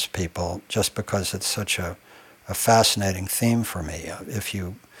famous people just because it's such a fascinating theme for me. If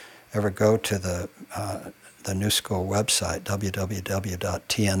you ever go to the New School website,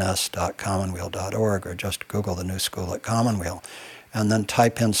 www.tns.commonweal.org, or just Google the New School at Commonweal, and then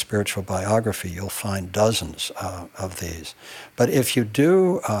type in spiritual biography, you'll find dozens of these. But if you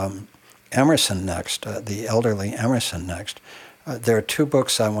do Emerson next, the elderly Emerson next, there are two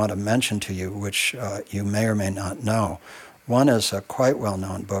books I want to mention to you which you may or may not know. One is a quite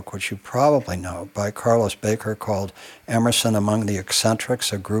well-known book, which you probably know, by Carlos Baker, called Emerson Among the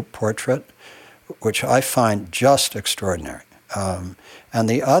Eccentrics, a Group Portrait, which I find just extraordinary. And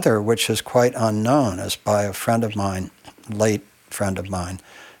the other, which is quite unknown, is by a friend of mine, late friend of mine,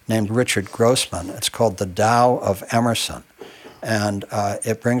 named Richard Grossman. It's called The Tao of Emerson. And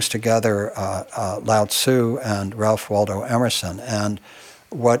it brings together Lao Tzu and Ralph Waldo Emerson. And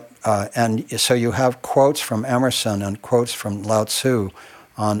so you have quotes from Emerson and quotes from Lao Tzu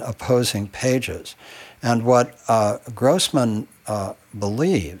on opposing pages. And what Grossman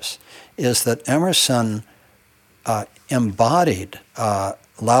believes is that Emerson embodied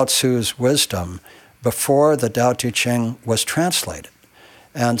Lao Tzu's wisdom before the Tao Te Ching was translated.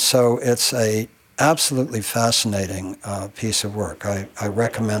 And so it's a absolutely fascinating piece of work. I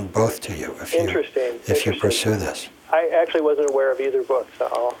recommend both to you if you pursue this. I actually wasn't aware of either book,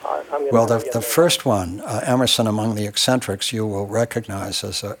 so I'm going to... Well, the first one, Emerson Among the Eccentrics, you will recognize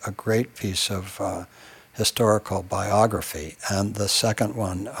as a great piece of historical biography, and the second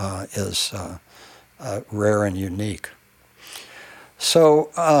one is rare and unique. So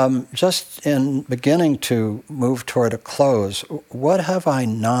just in beginning to move toward a close, what have I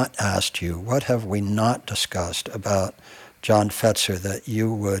not asked you, what have we not discussed about John Fetzer that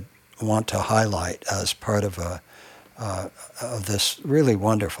you would want to highlight as part of this really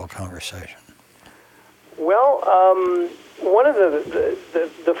wonderful conversation? Well, one of the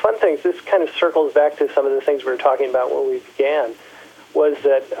fun things, this kind of circles back to some of the things we were talking about when we began, was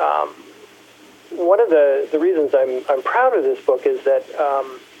that one of the reasons I'm proud of this book is that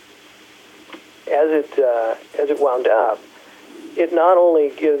as it wound up, it not only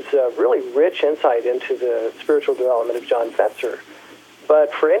gives a really rich insight into the spiritual development of John Fetzer,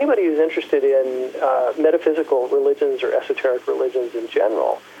 but for anybody who's interested in metaphysical religions or esoteric religions in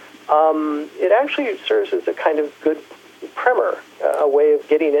general, it actually serves as a kind of good primer, a way of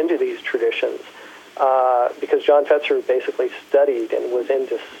getting into these traditions, because John Fetzer basically studied and was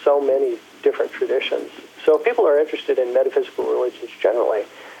into so many different traditions. So if people are interested in metaphysical religions generally,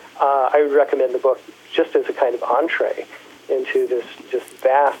 I would recommend the book just as a kind of entree into this just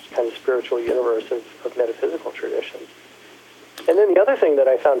vast kind of spiritual universe of metaphysical traditions. And then the other thing that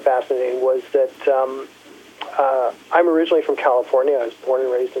I found fascinating was that I'm originally from California. I was born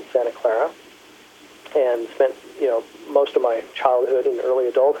and raised in Santa Clara and spent, most of my childhood and early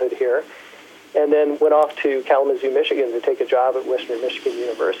adulthood here, and then went off to Kalamazoo, Michigan to take a job at Western Michigan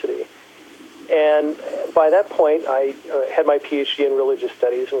University. And by that point, I had my PhD in religious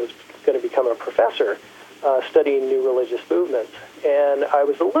studies and was going to become a professor studying new religious movements. And I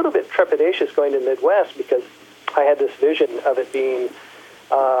was a little bit trepidatious going to the Midwest because I had this vision of it being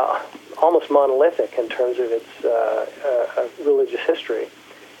almost monolithic in terms of its religious history.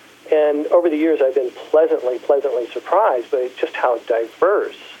 And over the years, I've been pleasantly surprised by just how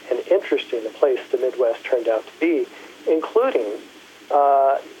diverse and interesting a place the Midwest turned out to be, including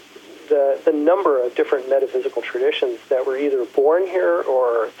the number of different metaphysical traditions that were either born here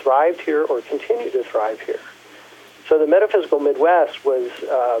or thrived here or continue to thrive here. So the metaphysical Midwest was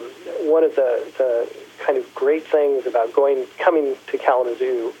one of the kind of great things about coming to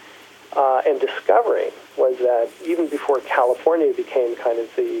Kalamazoo and discovering was that even before California became kind of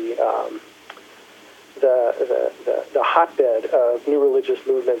the hotbed of new religious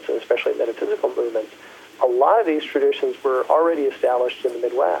movements and especially metaphysical movements, a lot of these traditions were already established in the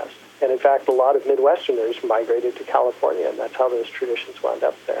Midwest. And in fact, a lot of Midwesterners migrated to California, and that's how those traditions wound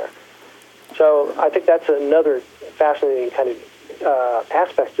up there. So I think that's another fascinating kind of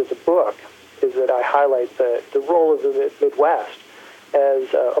aspect of the book, is that I highlight the role of the Midwest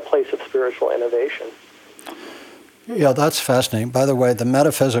as a place of spiritual innovation. Yeah, that's fascinating. By the way, the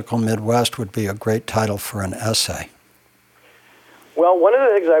Metaphysical Midwest would be a great title for an essay. Well, one of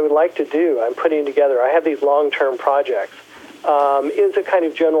the things I would like to do, I'm putting together, I have these long-term projects, is a kind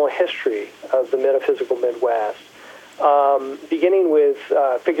of general history of the metaphysical Midwest, beginning with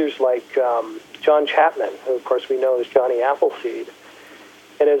figures like John Chapman, who of course we know as Johnny Appleseed.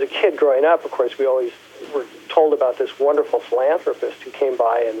 And as a kid growing up, of course, we always were told about this wonderful philanthropist who came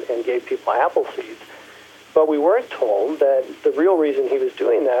by and gave people apple seeds. But we weren't told that the real reason he was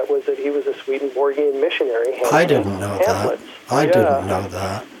doing that was that he was a Swedenborgian missionary. I didn't know pamphlets. that. I didn't know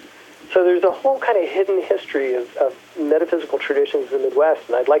that. So there's a whole kind of hidden history of metaphysical traditions in the Midwest,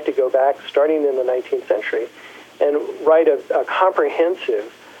 and I'd like to go back, starting in the 19th century, and write a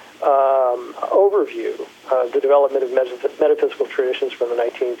comprehensive overview of the development of metaphysical traditions from the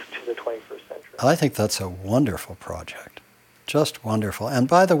 19th to the 21st century. I think that's a wonderful project. Just wonderful. And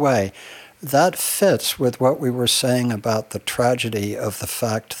by the way, that fits with what we were saying about the tragedy of the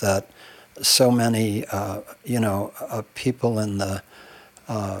fact that so many, people in the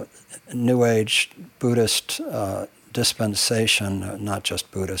New Age Buddhist dispensation, not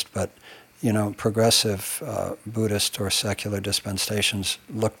just Buddhist, but progressive Buddhist or secular dispensations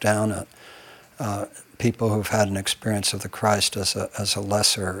look down at people who've had an experience of the Christ as a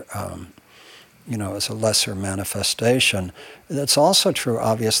lesser, as a lesser manifestation. It's also true,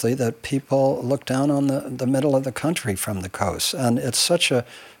 obviously, that people look down on the middle of the country from the coast, and it's such a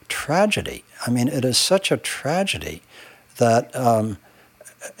tragedy. I mean, it is such a tragedy that.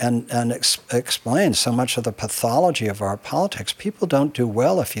 Explains so much of the pathology of our politics. People don't do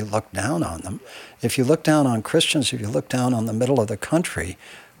well if you look down on them. If you look down on Christians, if you look down on the middle of the country,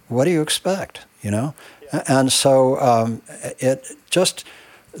 what do you expect? Yeah. And so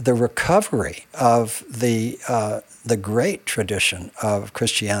the recovery of the great tradition of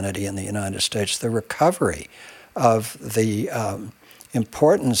Christianity in the United States, the recovery of the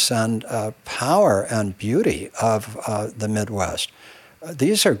importance and power and beauty of the Midwest.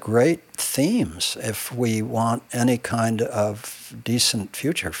 These are great themes if we want any kind of decent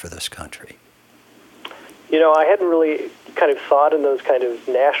future for this country. I hadn't really kind of thought in those kind of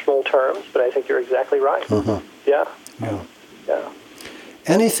national terms, but I think you're exactly right. Mm-hmm. Yeah.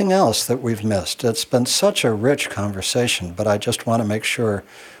 Anything else that we've missed? It's been such a rich conversation, but I just want to make sure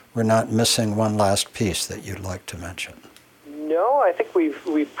we're not missing one last piece that you'd like to mention. No, I think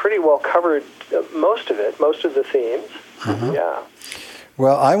we've pretty well covered most of the themes. Mm-hmm. Yeah.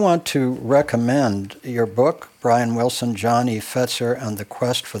 Well, I want to recommend your book, Brian Wilson, John E. Fetzer, and the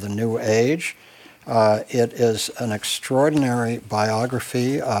Quest for the New Age. It is an extraordinary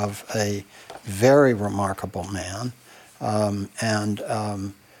biography of a very remarkable man, and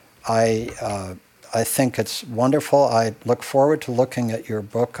I think it's wonderful. I look forward to looking at your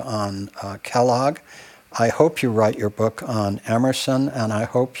book on Kellogg. I hope you write your book on Emerson, and I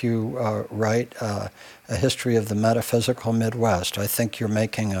hope you write a history of the metaphysical Midwest. I think you're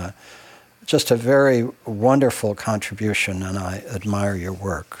making just a very wonderful contribution, and I admire your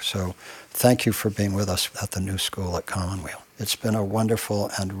work. So thank you for being with us at the New School at Commonweal. It's been a wonderful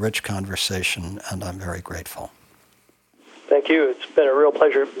and rich conversation, and I'm very grateful. Thank you. It's been a real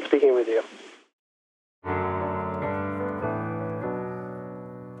pleasure speaking with you.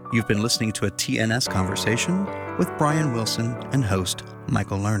 You've been listening to a TNS conversation with Brian Wilson and host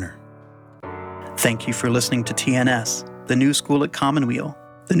Michael Lerner. Thank you for listening to TNS, the New School at Commonweal.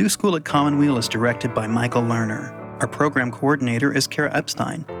 The New School at Commonweal is directed by Michael Lerner. Our program coordinator is Kara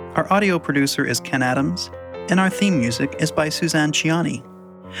Epstein. Our audio producer is Ken Adams. And our theme music is by Suzanne Ciani.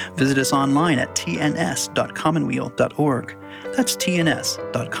 Visit us online at tns.commonweal.org. That's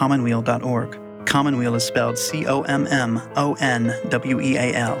tns.commonweal.org. Commonweal is spelled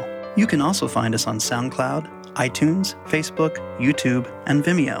COMMONWEAL. You can also find us on SoundCloud, iTunes, Facebook, YouTube, and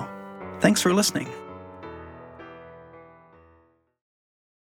Vimeo. Thanks for listening.